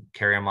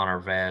carry them on our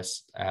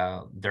vests.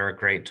 They're a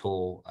great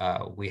tool.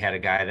 We had a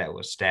guy that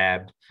was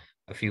stabbed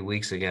a few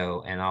weeks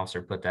ago, and an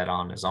officer put that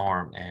on his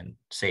arm and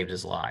saved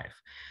his life.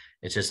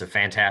 It's just a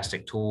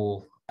fantastic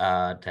tool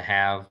to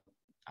have.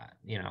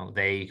 You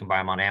can buy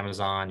them on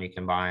Amazon. You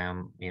can buy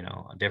them,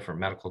 different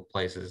medical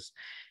places,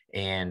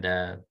 and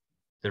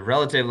they're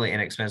relatively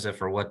inexpensive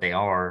for what they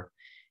are.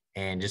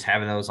 And just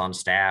having those on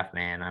staff,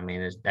 man, I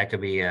mean, that could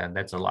be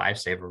that's a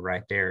lifesaver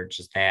right there.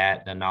 Just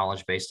that, the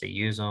knowledge base to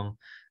use them.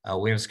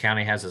 Williams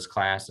County has this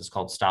class. It's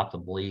called Stop the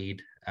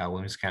Bleed.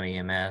 Williams County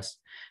EMS,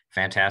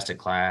 fantastic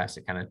class.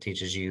 It kind of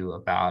teaches you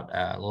about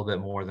a little bit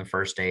more than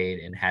first aid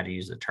and how to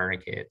use the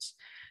tourniquets.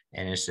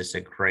 And it's just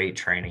a great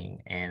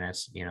training. And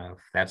that's, if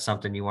that's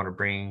something you want to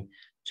bring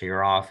to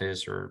your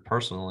office or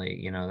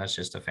personally, that's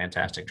just a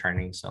fantastic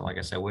training. So like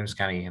I said, Williams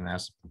County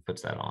EMS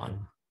puts that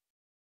on.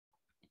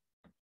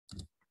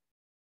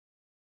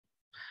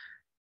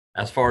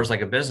 As far as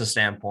like a business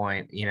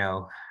standpoint,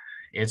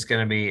 it's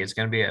going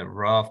to be a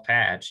rough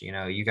patch.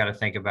 You got to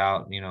think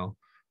about,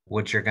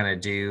 what you're going to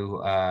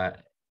do. And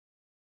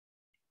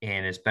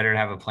it's better to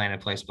have a plan in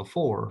place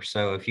before.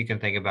 So if you can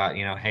think about,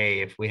 hey,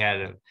 if we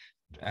had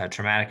a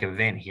traumatic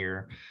event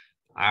here,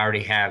 I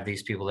already have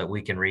these people that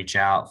we can reach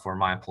out for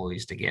my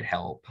employees to get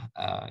help,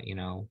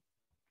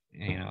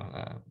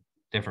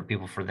 different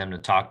people for them to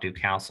talk to,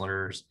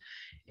 counselors,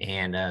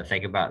 and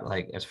think about,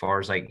 like, as far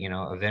as like,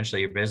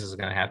 eventually your business is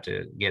going to have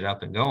to get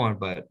up and going,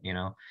 but,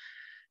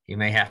 you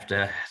may have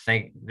to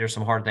think there's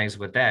some hard things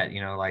with that,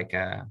 like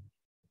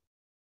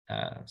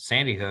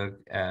Sandy Hook,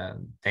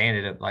 they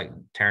ended up like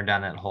tearing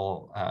down that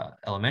whole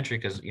elementary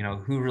because,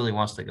 who really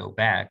wants to go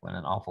back when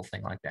an awful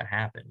thing like that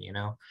happened,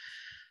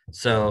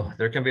 So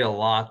there can be a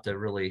lot to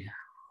really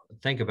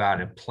think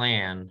about and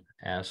plan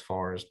as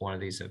far as one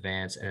of these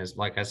events. And as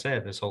like I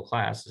said, this whole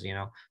class is,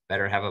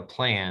 better have a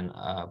plan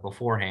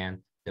beforehand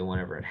than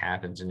whenever it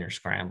happens and you're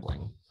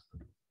scrambling.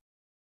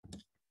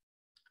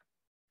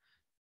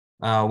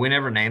 We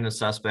never name the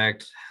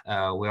suspect.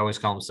 We always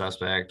call them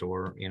suspect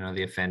or,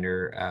 the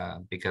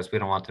offender, because we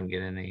don't want them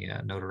getting any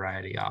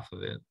notoriety off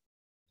of it.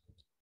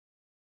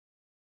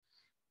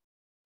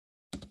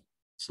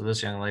 So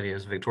this young lady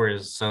is Victoria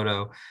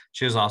Soto.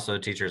 She was also a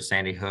teacher at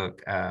Sandy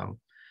Hook.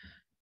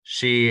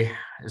 She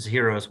is a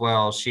hero as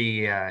well.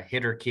 She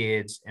hid her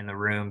kids in the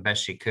room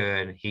best she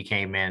could. He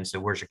came in,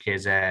 said, "Where's your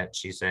kids at?"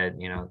 She said,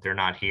 "They're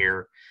not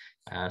here."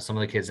 Some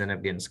of the kids ended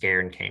up getting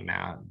scared and came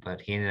out,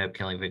 but he ended up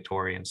killing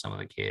Victoria and some of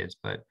the kids.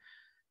 But,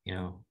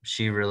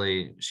 she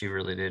really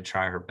did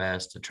try her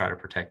best to try to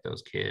protect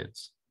those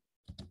kids.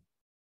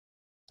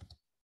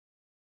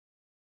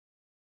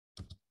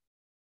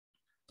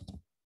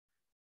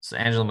 So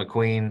Angela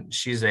McQueen,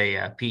 she's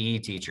a PE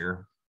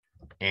teacher,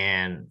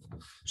 and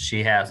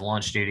she has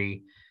lunch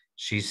duty.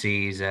 She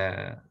sees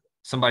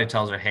somebody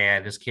tells her, "Hey,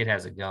 this kid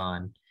has a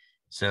gun."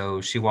 So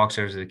she walks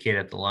over to the kid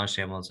at the lunch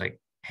table and it's like,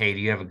 "Hey, do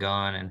you have a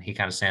gun?" And he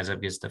kind of stands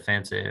up, gets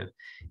defensive.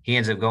 He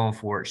ends up going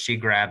for it. She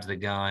grabs the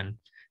gun.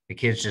 The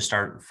kids just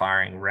start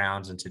firing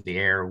rounds into the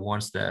air.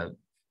 Once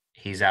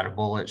he's out of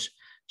bullets,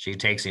 she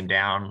takes him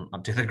down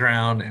onto the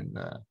ground and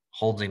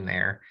holds him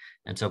there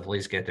until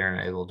police get there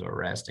and are able to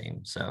arrest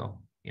him. So,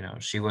 you know,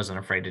 she wasn't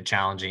afraid to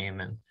challenge him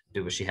and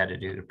do what she had to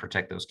do to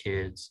protect those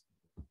kids.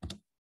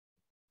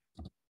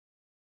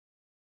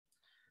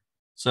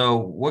 So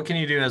what can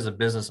you do as a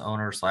business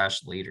owner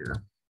 / leader?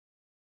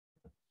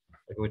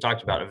 Like we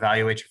talked about,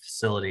 evaluate your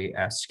facility,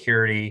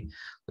 security,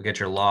 look at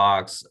your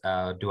locks.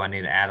 Do I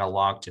need to add a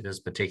lock to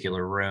this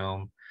particular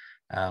room?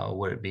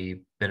 Would it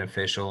be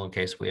beneficial in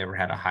case we ever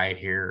had to hide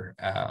here?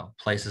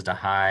 Places to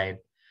hide.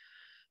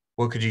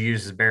 What could you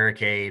use as a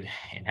barricade?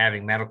 And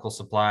having medical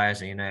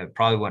supplies, you know, it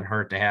probably wouldn't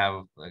hurt to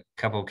have a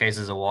couple of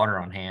cases of water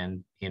on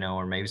hand, you know,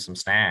 or maybe some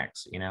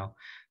snacks, you know,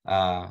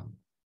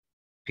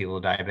 people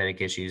with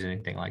diabetic issues,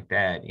 anything like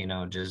that, you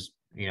know, just,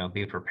 you know,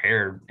 be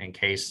prepared in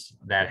case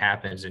that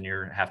happens and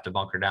you have to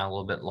bunker down a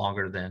little bit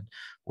longer than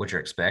what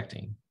you're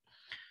expecting.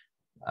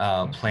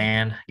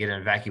 Plan, get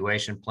an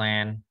evacuation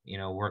plan. You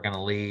know, we're going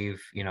to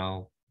leave, you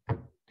know,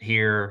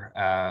 here,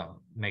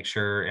 make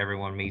sure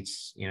everyone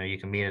meets, you know, you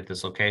can meet at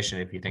this location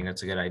if you think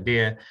that's a good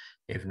idea.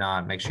 If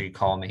not, make sure you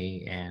call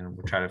me and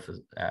we'll try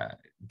to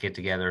get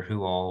together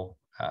who all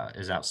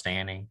is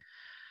outstanding.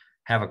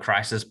 Have a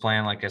crisis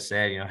plan, like I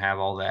said, you know, have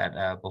all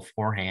that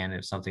beforehand.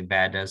 If something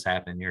bad does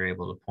happen, you're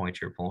able to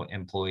point your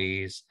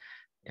employees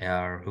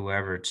or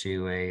whoever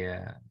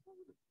to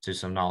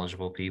some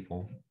knowledgeable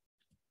people.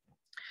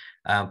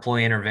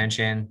 Employee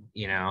intervention,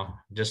 you know,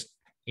 just,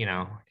 you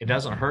know, it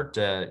doesn't hurt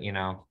to, you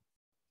know,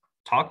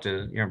 talk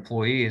to your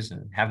employees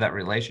and have that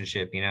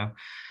relationship. You know,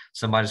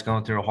 somebody's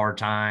going through a hard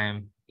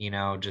time, you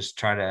know, just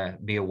try to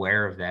be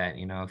aware of that.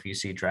 You know, if you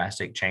see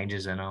drastic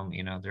changes in them,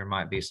 you know, there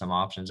might be some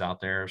options out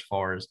there as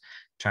far as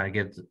trying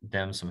to get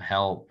them some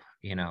help,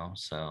 you know,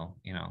 so,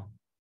 you know,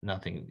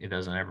 nothing, it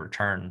doesn't ever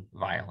turn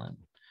violent.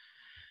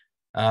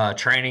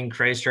 Training,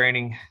 C.R.A.S.E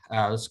training,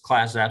 this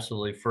class is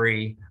absolutely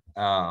free.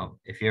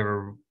 If you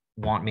ever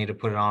want me to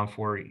put it on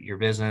for your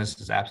business,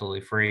 it's absolutely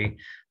free.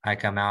 I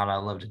come out, I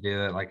love to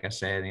do it. Like I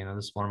said, you know,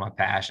 this is one of my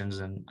passions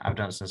and I've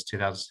done it since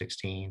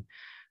 2016.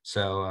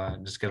 So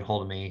just get a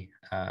hold of me.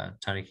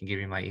 Tony can give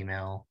you my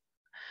email.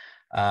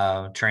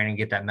 Training,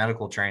 get that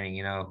medical training,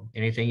 you know,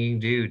 anything you can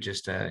do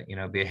just to, you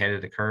know, be ahead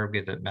of the curve,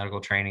 get the medical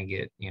training,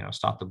 get, you know,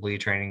 stop the bleed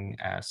training,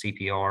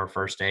 CPR,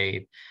 first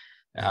aid,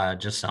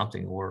 just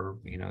something where,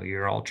 you know,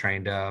 you're all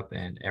trained up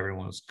and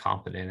everyone's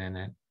competent in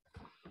it.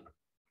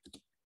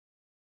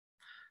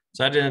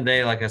 So at the end of the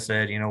day, like I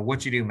said, you know,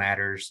 what you do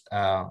matters.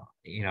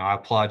 You know, I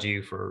applaud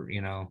you for,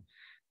 you know,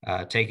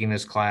 taking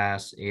this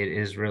class. It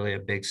is really a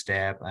big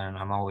step, and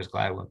I'm always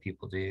glad when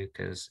people do,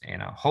 because, you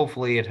know,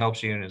 hopefully it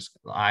helps you and it's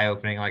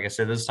eye-opening. Like I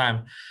said, this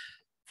time,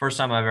 first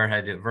time I've ever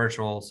had to do it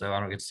virtual, so I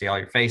don't get to see all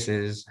your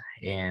faces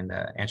and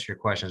answer your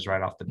questions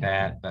right off the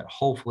bat, but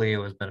hopefully it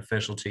was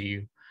beneficial to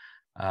you.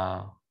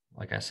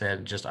 Like I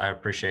said, just I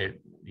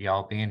appreciate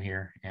y'all being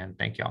here, and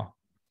thank y'all.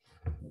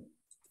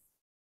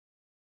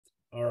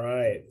 All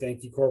right,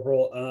 thank you,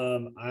 Corporal.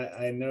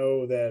 I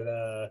know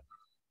that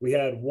we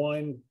had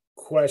one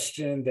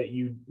question that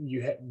you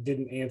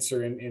didn't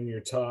answer in your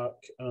talk,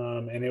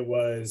 and it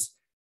was,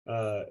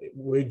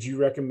 would you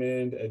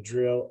recommend a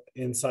drill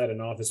inside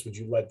an office? Would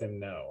you let them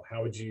know?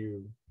 How would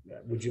you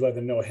let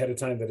them know ahead of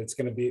time that it's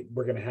going to be,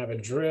 we're going to have a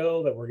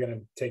drill, that we're going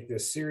to take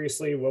this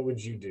seriously? What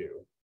would you do?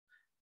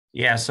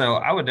 Yeah, so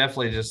I would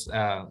definitely just,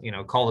 you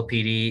know, call the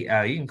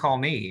PD. You can call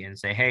me and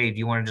say, hey, do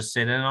you want to just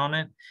sit in on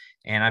it?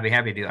 And I'd be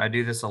happy to. I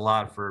do this a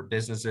lot for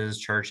businesses,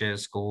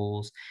 churches,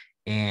 schools,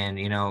 and,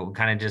 you know,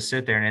 kind of just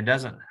sit there. And it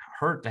doesn't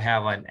hurt to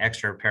have an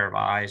extra pair of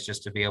eyes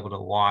just to be able to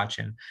watch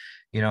and,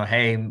 you know,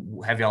 hey,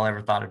 have y'all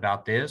ever thought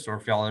about this? Or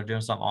if y'all are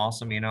doing something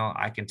awesome, you know,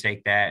 I can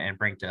take that and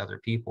bring to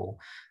other people.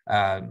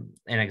 An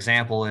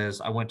example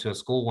is I went to a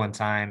school one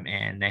time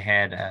and they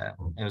had,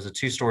 it was a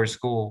 2-story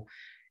school.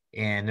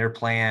 And their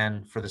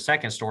plan for the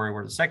second story,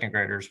 where the second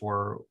graders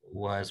were,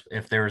 was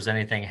if there was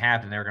anything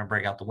happen, they were going to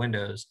break out the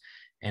windows,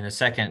 and the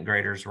second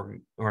graders were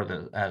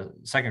going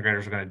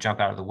to jump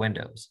out of the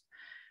windows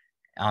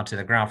onto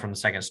the ground from the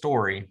second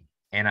story.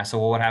 And I said,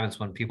 well, what happens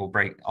when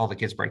all the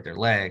kids break their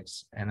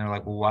legs? And they're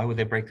like, well, why would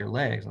they break their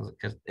legs? I was like,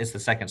 because it's the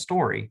second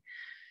story.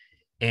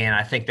 And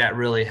I think that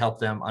really helped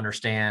them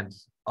understand,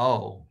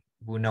 oh,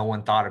 no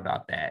one thought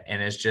about that.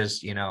 And it's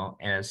just, you know,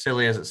 and as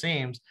silly as it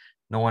seems,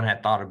 no one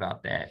had thought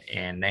about that,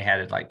 and they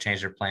had to like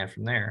change their plan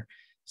from there.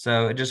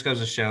 So it just goes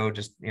to show,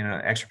 just, you know,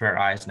 extra pair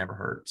of eyes never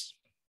hurts.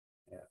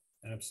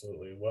 Yeah,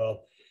 absolutely.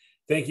 Well,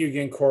 thank you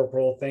again,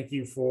 Corporal. Thank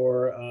you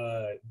for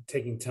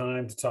taking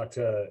time to talk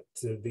to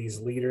these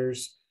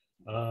leaders.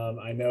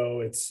 I know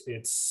it's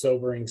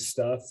sobering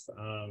stuff,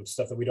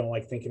 stuff that we don't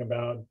like thinking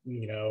about.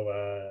 You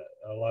know,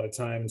 a lot of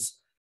times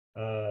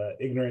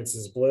ignorance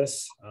is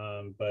bliss,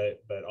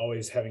 but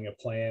always having a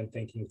plan,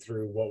 thinking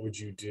through what would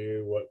you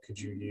do, what could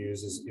you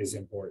use is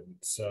important.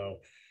 So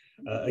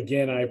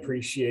again, I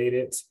appreciate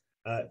it.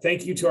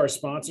 Thank you to our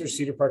sponsor,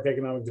 Cedar Park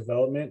Economic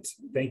Development.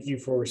 Thank you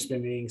for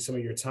spending some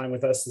of your time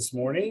with us this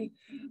morning,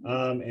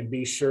 and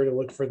be sure to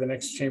look for the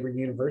next Chamber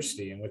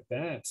University. And with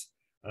that,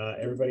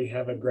 everybody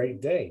have a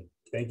great day.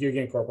 Thank you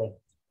again, Corporal.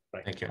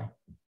 Bye. Thank you.